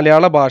 അതായത്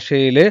മലയാള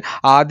ഭാഷയിൽ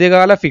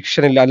ആദ്യകാല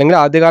ഫിക്ഷനിൽ അല്ലെങ്കിൽ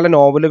ആദ്യകാല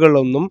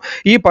നോവലുകളിലൊന്നും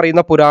ഈ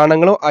പറയുന്ന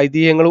പുരാണങ്ങളും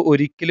ഐതിഹ്യങ്ങളും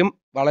ഒരിക്കലും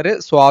വളരെ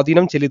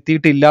സ്വാധീനം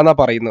ചെലുത്തിയിട്ടില്ല എന്നാണ്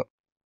പറയുന്നത്.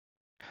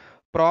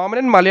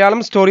 Prominent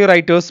Malayalam story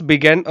writers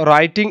began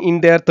writing in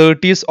there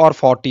 30s or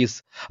 40s.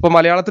 അപ്പോൾ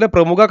മലയാളത്തിലെ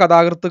പ്രമുഖ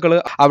കഥാകൃത്തുക്കൾ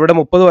അവരുടെ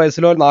 30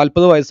 വയസ്സിലോ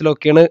 40 വയസ്സിലോ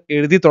ഒക്കെയാണ്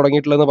എഴുതി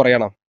തുടങ്ങിയിട്ടുള്ളതെന്ന്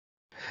പറയണം.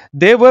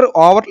 They were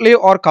overtly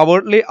or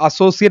covertly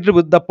associated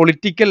with the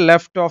political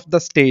left of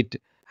the state.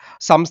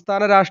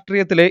 സംസ്ഥാന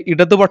രാഷ്ട്രീയത്തിലെ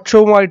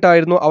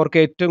ഇടതുപക്ഷവുമായിട്ടായിരുന്നു അവർക്ക്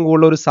ഏറ്റവും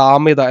കൂടുതൽ ഒരു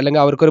സാമ്യത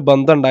അല്ലെങ്കിൽ അവർക്കൊരു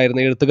ബന്ധം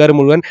ഉണ്ടായിരുന്നു. എഴുത്തുകാർ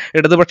മുഴുവൻ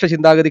ഇടതുപക്ഷ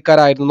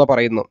ചിന്താഗതിക്കാരായിരുന്നു എന്ന്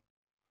പറയുന്നു.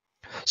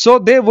 So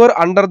they were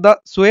under the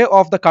sway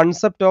of the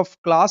concept of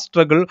class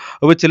struggle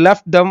which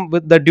left them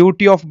with the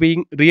duty of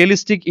being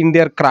realistic in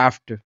their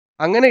craft.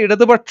 അങ്ങനെ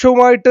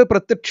ഇടതുപക്ഷവുമായിട്ട്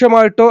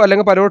പ്രത്യക്ഷമായിട്ടോ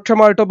അല്ലെങ്കിൽ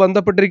പരോക്ഷമായിട്ടോ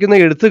ബന്ധപ്പെട്ടിരിക്കുന്ന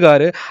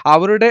എഴുത്തുകാർ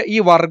അവരുടെ ഈ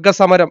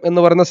വർഗസമരം എന്ന്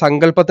പറയുന്ന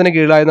സങ്കല്പത്തിന്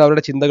കീഴിലായിരുന്നു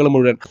അവരുടെ ചിന്തകൾ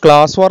മുഴുവൻ.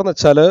 ക്ലാസ് വാർ എന്ന്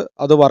വെച്ചാൽ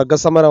അത്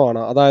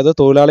വർഗസമരമാണ്. അതായത്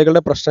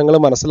തൊഴിലാളികളുടെ പ്രശ്നങ്ങൾ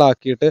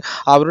മനസ്സിലാക്കിയിട്ട്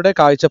അവരുടെ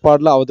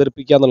കാഴ്ചപ്പാടിൽ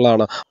അവതരിപ്പിക്കുക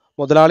എന്നുള്ളതാണ്.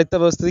 മുതലാളിത്ത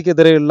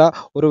വ്യവസ്ഥയ്ക്കെതിരെയുള്ള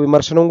ഒരു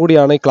വിമർശനവും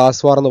കൂടിയാണ് ഈ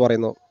ക്ലാസ് വാർ എന്ന്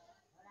പറയുന്നത്.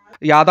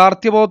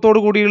 യാഥാർത്ഥ്യബോധത്തോടു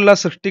കൂടിയുള്ള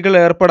സൃഷ്ടികൾ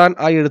ഏർപ്പെടാൻ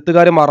ആ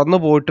എഴുത്തുകാർ മറന്നു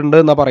പോയിട്ടുണ്ട്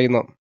എന്നാണ്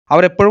പറയുന്നത്.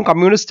 അവരെപ്പോഴും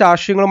കമ്മ്യൂണിസ്റ്റ്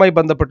ആശയങ്ങളുമായി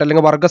ബന്ധപ്പെട്ട്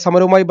അല്ലെങ്കിൽ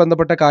വർഗസമരവുമായി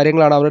ബന്ധപ്പെട്ട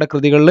കാര്യങ്ങളാണ് അവരുടെ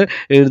കൃതികളിൽ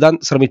എഴുതാൻ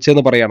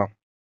ശ്രമിച്ചതെന്ന് പറയണം.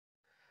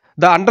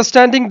 The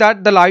understanding that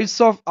the lives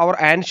of our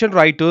ancient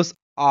writers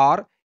are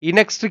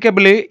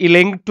inextricably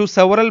linked to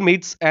several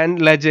myths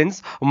and legends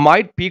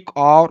might pique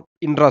our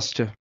interest.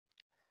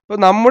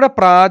 ഇപ്പോൾ നമ്മുടെ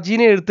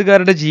പ്രാചീന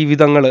എഴുത്തുകാരുടെ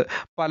ജീവിതങ്ങൾ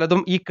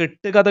പലതും ഈ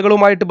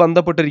കെട്ടുകഥകളുമായിട്ട്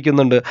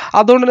ബന്ധപ്പെട്ടിരിക്കുന്നുണ്ട്.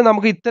 അതുകൊണ്ട് തന്നെ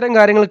നമുക്ക് ഇത്തരം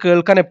കാര്യങ്ങൾ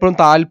കേൾക്കാൻ എപ്പോഴും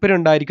താല്പര്യം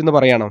ഉണ്ടായിരിക്കുന്നു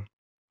പറയണം.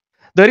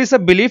 There is a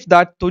belief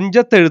that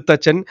Thunchath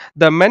Ezhuthachan,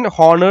 the man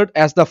honored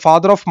as the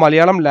father of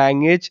Malayalam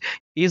language,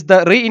 is the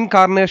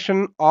reincarnation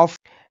of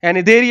an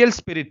ethereal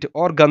spirit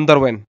or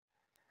ഗന്ധർവൻ.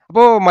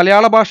 അപ്പോൾ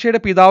മലയാള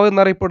ഭാഷയുടെ പിതാവ്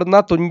എന്നറിയപ്പെടുന്ന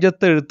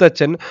തുഞ്ചത്ത്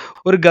എഴുത്തച്ഛൻ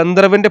ഒരു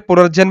ഗന്ധർവന്റെ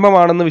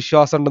പുനർജന്മമാണെന്ന്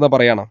വിശ്വാസമുണ്ടെന്ന്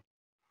പറയണം.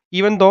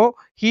 Even though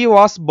he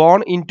was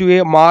born into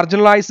a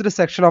marginalized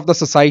section of the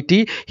society,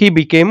 he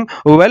became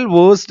well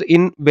versed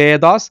in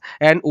Vedas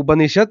and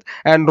Upanishad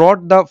and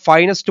wrote the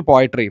finest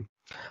poetry.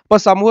 അപ്പോൾ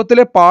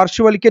സമൂഹത്തിലെ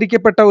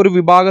പാർശ്വവൽക്കരിക്കപ്പെട്ട ഒരു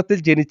വിഭാഗത്തിൽ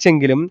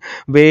ജനിച്ചെങ്കിലും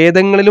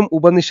വേദങ്ങളിലും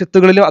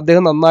ഉപനിഷത്തുകളിലും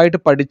അദ്ദേഹം നന്നായിട്ട്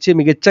പഠിച്ച്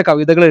മികച്ച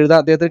കവിതകൾ എഴുതാൻ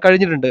അദ്ദേഹത്തിന്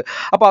കഴിഞ്ഞിട്ടുണ്ട്.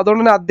 അപ്പോൾ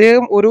അതുകൊണ്ട് തന്നെ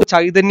അദ്ദേഹം ഒരു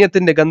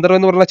ചൈതന്യത്തിന്റെ, ഗന്ധർവൻ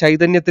എന്ന് പറയുന്ന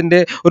ചൈതന്യത്തിന്റെ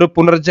ഒരു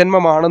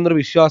പുനർജന്മമാണെന്നൊരു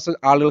വിശ്വാസം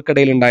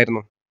ആളുകൾക്കിടയിൽ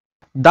ഉണ്ടായിരുന്നു.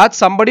 That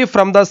somebody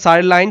from the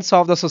sidelines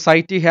of the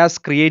society has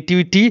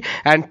creativity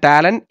and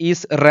talent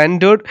is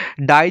rendered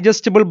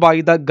digestible by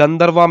the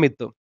Gandharva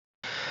myth.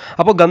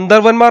 അപ്പോൾ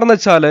ഗന്ധർവന്മാർ എന്ന്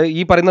വെച്ചാൽ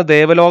ഈ പറയുന്ന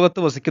ദേവലോകത്ത്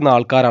വസിക്കുന്ന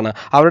ആൾക്കാരാണ്.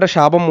 അവരുടെ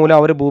ശാപം മൂലം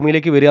അവർ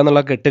ഭൂമിയിലേക്ക് വരിക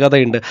എന്നുള്ള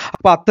കെട്ടുകഥയുണ്ട്.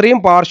 അപ്പോൾ അത്രയും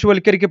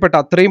പാർശ്വവൽക്കരിക്കപ്പെട്ട,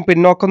 അത്രയും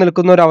പിന്നോക്കം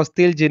നിൽക്കുന്ന ഒരു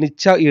അവസ്ഥയിൽ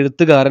ജനിച്ച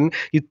എഴുത്തുകാരൻ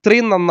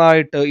ഇത്രയും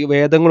നന്നായിട്ട് ഈ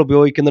വേദങ്ങൾ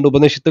ഉപയോഗിക്കുന്നുണ്ട്,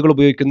 ഉപനിഷത്തുകൾ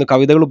ഉപയോഗിക്കുന്നു,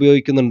 കവിതകൾ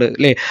ഉപയോഗിക്കുന്നുണ്ട്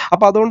അല്ലേ.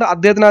 അപ്പോൾ അതുകൊണ്ട്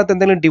അദ്ദേഹത്തിനകത്ത്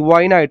എന്തെങ്കിലും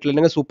ഡിവൈൻ ആയിട്ടുള്ള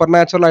അല്ലെങ്കിൽ സൂപ്പർ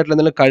നാച്ചുറൽ ആയിട്ടുള്ള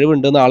എന്തെങ്കിലും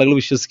കഴിവുണ്ടെന്ന് ആളുകൾ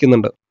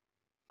വിശ്വസിക്കുന്നുണ്ട്.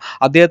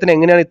 അദ്ദേഹത്തിന്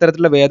എങ്ങനെയാണ്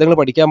ഇത്തരത്തിലുള്ള വേദങ്ങൾ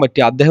പഠിക്കാൻ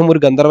പറ്റുക, അദ്ദേഹം ഒരു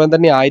ഗന്ധർവൻ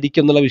തന്നെ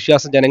ആയിരിക്കും എന്നുള്ള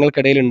വിശ്വാസം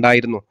ജനങ്ങൾക്കിടയിൽ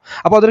ഉണ്ടായിരുന്നു.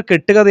 അപ്പോൾ അതൊരു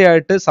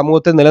കെട്ടുകഥയായിട്ട്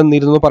സമൂഹത്തിൽ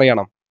നിലനിന്നിരുന്നു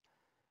പറയണം.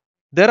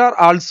 There are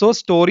also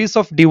stories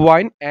of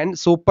divine and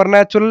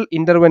supernatural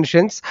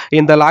interventions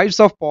in the lives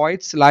of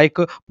poets like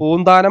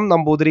Poondanam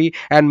Nambudiri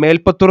and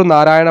Melpattur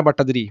Narayana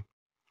Bhattadiri.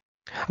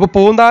 അപ്പോൾ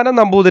പൂന്താനം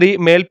നമ്പൂതിരി,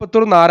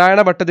 മേൽപ്പത്തൂർ നാരായണ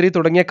ഭട്ടതിരി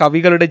തുടങ്ങിയ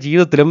കവികളുടെ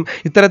ജീവിതത്തിലും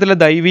ഇത്തരത്തിലുള്ള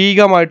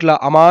ദൈവീകമായിട്ടുള്ള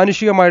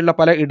അമാനുഷികമായിട്ടുള്ള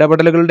പല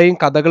ഇടപെടലുകളുടെയും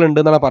കഥകൾ ഉണ്ട്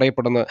എന്നാണ്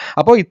പറയപ്പെടുന്നത്.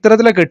 അപ്പോൾ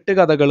ഇത്തരത്തിലുള്ള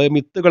കെട്ടുകഥകൾ,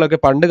 മിത്തുകളൊക്കെ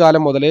പണ്ട്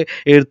കാലം മുതൽ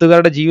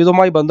എഴുത്തുകാരുടെ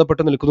ജീവിതവുമായി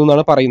ബന്ധപ്പെട്ട് നിൽക്കുന്നു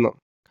എന്നാണ് പറയുന്നത്.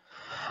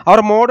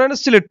 Our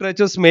modernist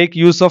literatures make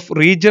use of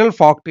regional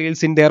folk tales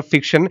in their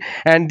fiction,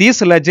 and these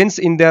legends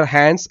in their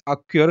hands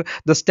acquire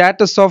the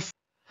status of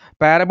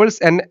parables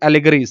and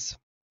allegories.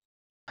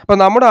 അപ്പോൾ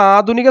നമ്മുടെ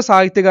ആധുനിക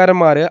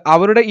സാഹിത്യകാരന്മാർ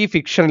അവരുടെ ഈ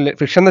ഫിക്ഷൻ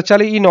എന്ന്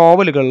വെച്ചാൽ ഈ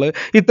നോവലുകളിൽ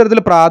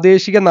ഇത്തരത്തിൽ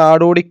പ്രാദേശിക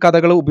നാടോടി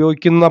കഥകൾ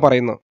ഉപയോഗിക്കുന്ന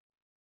പറയുന്നു.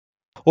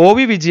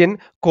 O.V. Vijayan,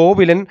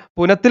 Kovilan,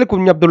 Punathil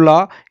Kunhabdulla,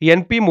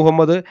 N.P.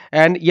 Muhammad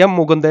and M.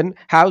 Mukundan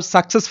have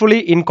successfully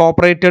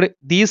incorporated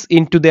these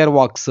in to their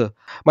works.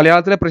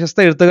 മലയാളത്തിലെ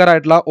പ്രശസ്ത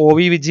എഴുത്തുകാരായിട്ടുള്ള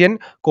O.V. വിജയൻ,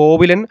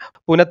 കോവിലൻ,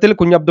 പുനത്തിൽ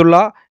കുഞ്ഞബ്ദുള്ള,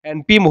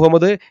 N.P.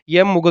 മുഹമ്മദ്,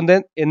 M. മുകുന്ദൻ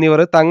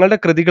എന്നിവർ തങ്ങളുടെ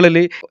കൃതികളിൽ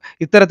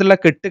ഇത്തരത്തിലുള്ള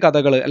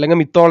കെട്ടുകഥകൾ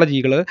അല്ലെങ്കിൽ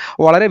മിത്തോളജികൾ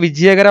വളരെ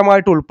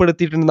വിജയകരമായിട്ട്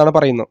ഉൾപ്പെടുത്തിയിട്ടുണ്ടെന്നാണ്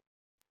പറയുന്നത്.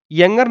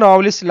 Younger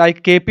novelists like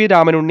K.P.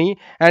 Ramanunni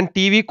and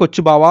T.V.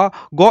 Kochubava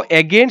go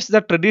against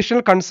the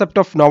traditional concept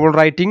of novel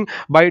writing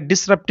by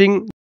disrupting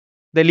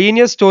the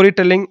linear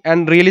storytelling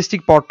and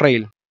realistic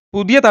portrayal.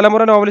 പുതിയ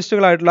തലമുറ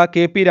നോവലിസ്റ്റുകളായിട്ടുള്ള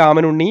K.P.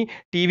 രാമനുണ്ണി,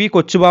 T.V.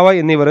 കൊച്ചുബാവ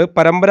എന്നിവർ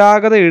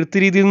പരമ്പരാഗത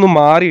എഴുത്തുരീതിയിൽ നിന്നും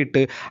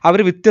മാറിയിട്ട്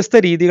അവർ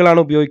വ്യത്യസ്ത രീതികളാണ്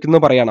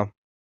ഉപയോഗിക്കുന്നത് പറയണം.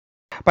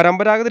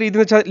 പരമ്പരാഗത രീതി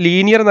എന്ന് വെച്ചാൽ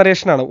ലീനിയർ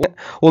നരേഷനാണ്,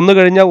 ഒന്ന്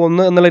കഴിഞ്ഞാൽ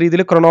ഒന്ന് എന്നുള്ള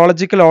രീതിയിൽ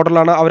ക്രൊണോളജിക്കൽ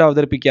ഓർഡറിലാണ് അവർ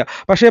അവതരിപ്പിക്കുക.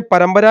 പക്ഷേ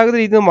പരമ്പരാഗത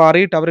രീതിയിൽ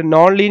മാറിയിട്ട് അവർ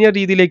നോൺ ലീനിയർ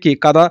രീതിയിലേക്ക്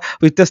കഥ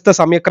വ്യത്യസ്ത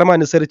സമയക്രമം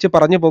അനുസരിച്ച്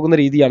പറഞ്ഞു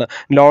പോകുന്ന രീതിയാണ്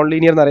നോൺ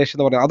ലീനിയർ നരേഷൻ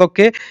എന്ന് പറയുന്നത്.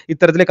 അതൊക്കെ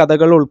ഇത്തരത്തിലെ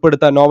കഥകൾ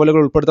ഉൾപ്പെടുത്താൻ,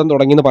 നോവലുകൾ ഉൾപ്പെടുത്താൻ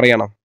തുടങ്ങിയെന്ന്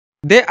പറയണം.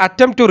 They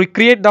attempt to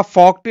recreate the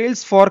folk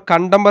tales for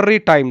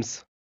contemporary times.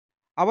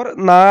 അവർ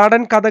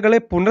നാടൻ കഥകളെ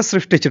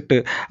പുനഃസൃഷ്ടിച്ചിട്ട്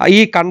ഈ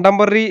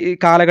കണ്ടംപററി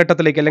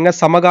കാലഘട്ടത്തിലേക്ക് അല്ലെങ്കിൽ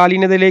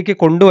സമകാലീനതയിലേക്ക്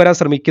കൊണ്ടുവരാൻ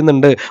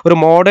ശ്രമിക്കുന്നുണ്ട്. ഒരു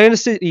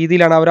മോഡേണിസ്റ്റ്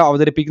രീതിയിലാണ് അവർ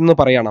അവതരിപ്പിക്കുന്നത്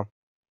പറയണം.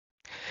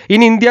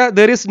 In India,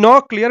 there is no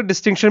clear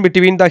distinction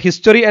between the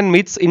history and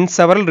myths in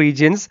several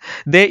regions.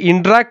 They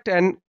interact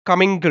and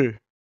commingle.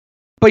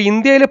 ഇപ്പോൾ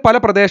ഇന്ത്യയിലെ പല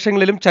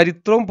പ്രദേശങ്ങളിലും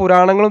ചരിത്രവും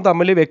പുരാണങ്ങളും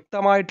തമ്മിൽ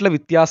വ്യക്തമായിട്ടുള്ള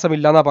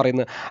വ്യത്യാസമില്ല എന്നാണ്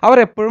പറയുന്നത്.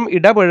 അവരെപ്പോഴും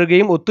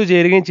ഇടപഴകുകയും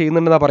ഒത്തുചേരുകയും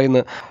ചെയ്യുന്നുണ്ടെന്നാണ്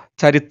പറയുന്നത്.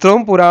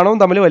 ചരിത്രവും പുരാണവും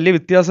തമ്മിൽ വലിയ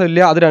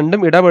വ്യത്യാസമില്ല, അത്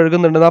രണ്ടും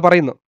ഇടപഴകുന്നുണ്ടെന്നാണ്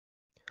പറയുന്നത്.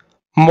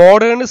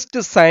 Modernist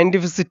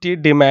scientificity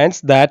demands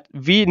that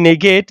we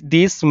negate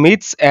these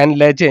myths and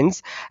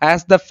legends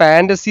as the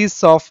fantasies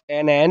of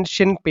an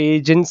ancient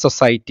pagan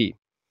society.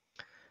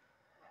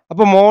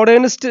 അപ്പോൾ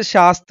മോഡേണിസ്റ്റ്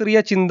ശാസ്ത്രീയ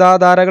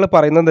ചിന്താധാരകൾ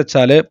പറയുന്നത്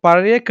വെച്ചാൽ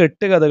പഴയ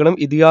കെട്ടുകഥകളും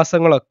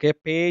ഇതിഹാസങ്ങളൊക്കെ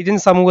പേഗൻ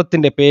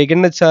സമൂഹത്തിൻ്റെ, പേഗൻ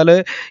എന്ന് വെച്ചാൽ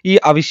ഈ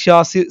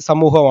അവിശ്വാസി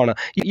സമൂഹമാണ്,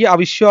 ഈ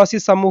അവിശ്വാസി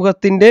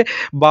സമൂഹത്തിൻ്റെ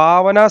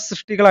ഭാവനാ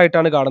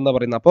സൃഷ്ടികളായിട്ടാണ് കാണുന്നത്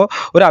പറയുന്നത്. അപ്പോൾ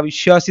ഒരു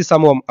അവിശ്വാസി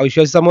സമൂഹം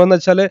എന്ന്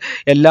വെച്ചാൽ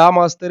എല്ലാ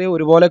മാസത്തിലെയും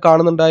ഒരുപോലെ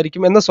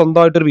കാണുന്നുണ്ടായിരിക്കും എന്ന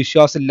സ്വന്തമായിട്ടൊരു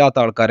വിശ്വാസം ഇല്ലാത്ത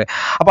ആൾക്കാർ.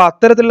 അപ്പോൾ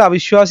അത്തരത്തിലുള്ള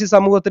അവിശ്വാസി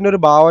സമൂഹത്തിൻ്റെ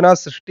ഒരു ഭാവനാ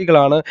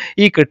സൃഷ്ടികളാണ്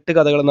ഈ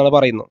കെട്ടുകഥകൾ എന്നാണ്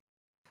പറയുന്നത്.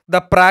 The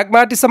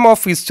pragmatism of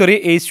history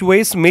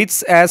eschews myths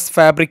as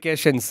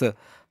fabrications.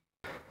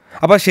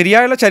 അപ്പോൾ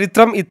ശരിയായുള്ള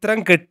ചരിത്രം ഇത്തരം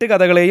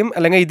കെട്ടുകഥകളെയും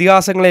അല്ലെങ്കിൽ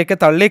ഇതിഹാസങ്ങളെയൊക്കെ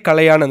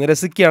തള്ളിക്കളയാണ്,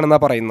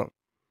 നിരസിക്കുകയാണെന്നാണ് പറയുന്നത്.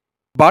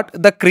 But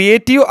the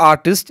creative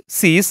artist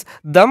sees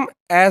them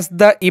as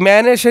the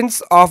emanations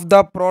of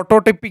the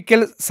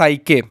prototypical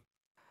psyche.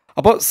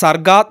 അപ്പോൾ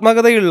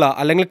സർഗാത്മകതയുള്ള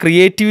അല്ലെങ്കിൽ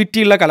ക്രിയേറ്റിവിറ്റി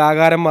ഉള്ള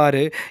കലാകാരന്മാർ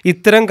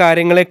ഇത്തരം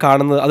കാര്യങ്ങളെ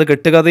കാണുന്നത്, അത്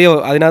കെട്ടുകഥയോ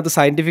അതിനകത്ത്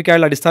സയൻറ്റിഫിക്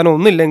ആയുള്ള അടിസ്ഥാനം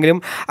ഒന്നുമില്ലെങ്കിലും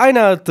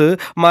അതിനകത്ത്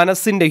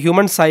മനസ്സിൻ്റെ,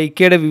 ഹ്യൂമൻ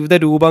സൈക്കയുടെ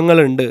വിവിധ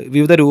രൂപങ്ങളുണ്ട്,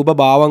 വിവിധ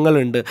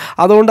രൂപഭാവങ്ങളുണ്ട്.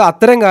 അതുകൊണ്ട്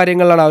അത്തരം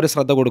കാര്യങ്ങളിലാണ് അവർ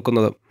ശ്രദ്ധ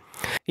കൊടുക്കുന്നത്.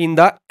 In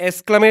the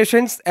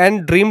exclamations and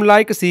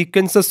dreamlike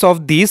sequences of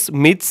these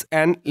myths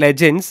and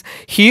legends,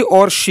 he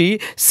or she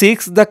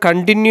seeks the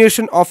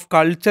continuation of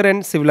culture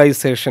and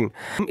civilization.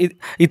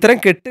 ഇത്തരം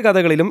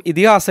കെട്ടുകഥകളിലും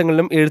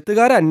ഇതിഹാസങ്ങളിലും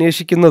എഴുത്തുകാർ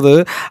അന്വേഷിക്കുന്നത്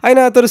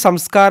അതിനകത്തൊരു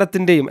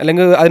സംസ്കാരത്തിൻ്റെയും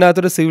അല്ലെങ്കിൽ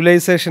അതിനകത്തൊരു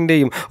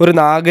സിവിലൈസേഷൻ്റെയും ഒരു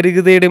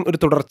നാഗരികതയുടെയും ഒരു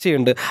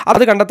തുടർച്ചയുണ്ട്,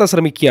 അത് കണ്ടെത്താൻ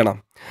ശ്രമിക്കുകയാണ്.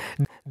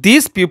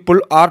 These people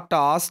are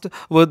tasked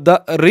with the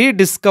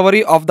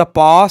rediscovery of the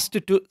past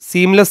to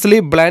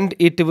seamlessly blend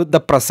it with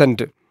the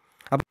present.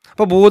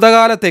 അപ്പോൾ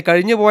ഭൂതകാലത്തെ,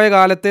 കഴിഞ്ഞു പോയ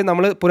കാലത്തെ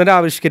നമ്മൾ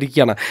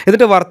പുനരാവിഷ്കരിക്കുകയാണ്,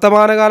 എന്നിട്ട്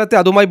വർത്തമാനകാലത്തെ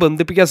അതുമായി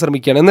ബന്ധിപ്പിക്കാൻ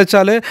ശ്രമിക്കുകയാണ്. എന്ന്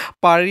വെച്ചാൽ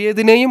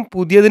പഴയതിനെയും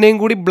പുതിയതിനെയും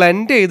കൂടി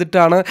ബ്ലെൻഡ്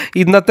ചെയ്തിട്ടാണ്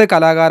ഇന്നത്തെ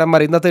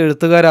കലാകാരന്മാർ, ഇന്നത്തെ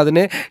എഴുത്തുകാർ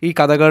അതിനെ ഈ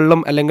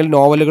കഥകളിലും അല്ലെങ്കിൽ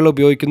നോവലുകളിലും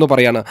ഉപയോഗിക്കുന്നു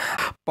പറയാണ്.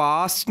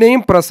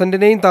 പാസ്റ്റിനെയും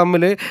പ്രസൻറ്റിനെയും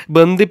തമ്മിൽ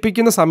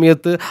ബന്ധിപ്പിക്കുന്ന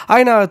സമയത്ത്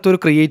അതിനകത്തൊരു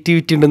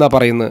ക്രിയേറ്റിവിറ്റി ഉണ്ടെന്നാണ്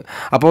പറയുന്നത്.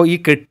 അപ്പോൾ ഈ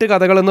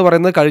കെട്ടുകഥകൾ എന്ന്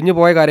പറയുന്നത് കഴിഞ്ഞു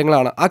പോയ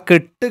കാര്യങ്ങളാണ്. ആ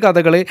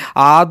കെട്ടുകഥകളെ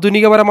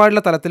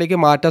ആധുനികപരമായിട്ടുള്ള തലത്തിലേക്ക്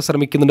മാറ്റാൻ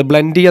ശ്രമിക്കുന്നുണ്ട്,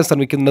 ബ്ലെൻഡ് ചെയ്യാൻ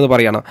ശ്രമിക്കുന്നുണ്ടെന്ന്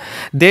പറയണം.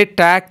 They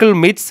tackle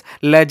myths,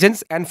 legends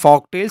and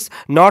folktales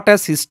not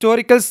as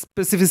historical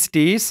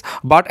specificities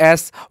but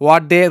as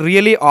what they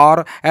really are,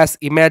 as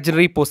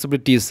imaginary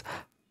possibilities.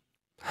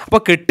 അപ്പോൾ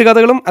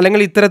കെട്ടുകഥകളും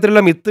അല്ലെങ്കിൽ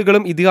ഇത്തരത്തിലുള്ള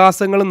മിത്തുകളും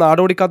ഇതിഹാസങ്ങളും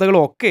നാടോടി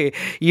കഥകളും ഒക്കെ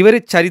ഇവർ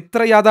ചരിത്ര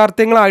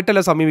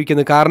യാഥാർത്ഥ്യങ്ങളായിട്ടല്ല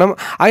സമീപിക്കുന്നത്. കാരണം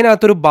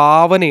അതിനകത്തൊരു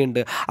ഭാവനയുണ്ട്.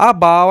 ആ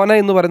ഭാവന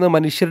എന്ന് പറയുന്നത്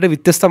മനുഷ്യരുടെ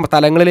വ്യത്യസ്ത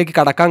തലങ്ങളിലേക്ക്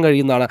കടക്കാൻ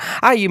കഴിയുന്നതാണ്.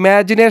 ആ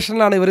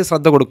ഇമാജിനേഷനിലാണ് ഇവർ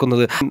ശ്രദ്ധ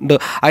കൊടുക്കുന്നത്.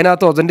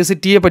 അതിനകത്ത്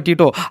ഒതൻറ്റിസിറ്റിയെ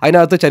പറ്റിയിട്ടോ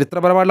അതിനകത്ത്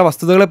ചരിത്രപരമായിട്ടുള്ള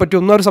വസ്തുതകളെ പറ്റി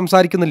ഒന്നും അവർ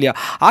സംസാരിക്കുന്നില്ല.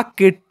 ആ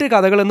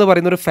കെട്ടുകഥകൾ എന്ന്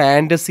പറയുന്ന ഒരു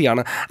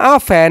ഫാൻറ്റസിയാണ്. ആ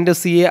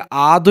ഫാൻറ്റസിയെ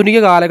ആധുനിക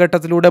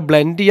കാലഘട്ടത്തിലൂടെ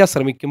ബ്ലെൻഡ് ചെയ്യാൻ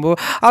ശ്രമിക്കുമ്പോൾ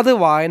അത്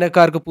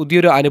വായനക്കാർക്ക്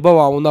പുതിയൊരു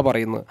അനുഭവമാവുമെന്നാണ്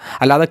പറയുന്നത്.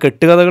 അല്ലാതെ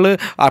കെട്ടുകഥ കെട്ടുകഥകൾ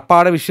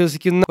അപ്പാടെ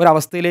വിശ്വസിക്കുന്ന ഒരു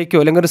അവസ്ഥയിലേക്കോ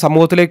അല്ലെങ്കിൽ ഒരു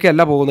സമൂഹത്തിലേക്കോ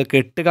അല്ല പോകുന്നത്.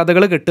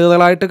 കെട്ടുകഥകൾ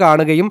കെട്ടുകഥകളായിട്ട്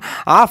കാണുകയും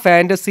ആ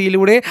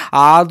ഫാൻറ്റസിയിലൂടെ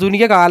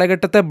ആധുനിക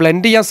കാലഘട്ടത്തെ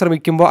ബ്ലെൻഡ് ചെയ്യാൻ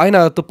ശ്രമിക്കുമ്പോൾ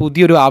അതിനകത്ത്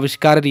പുതിയൊരു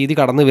ആവിഷ്കാര രീതി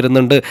കടന്നു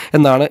വരുന്നുണ്ട്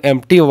എന്നാണ്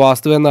MT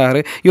വാസുദേവൻ നായർ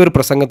ഈ ഒരു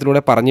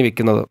പ്രസംഗത്തിലൂടെ പറഞ്ഞു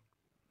വെക്കുന്നത്.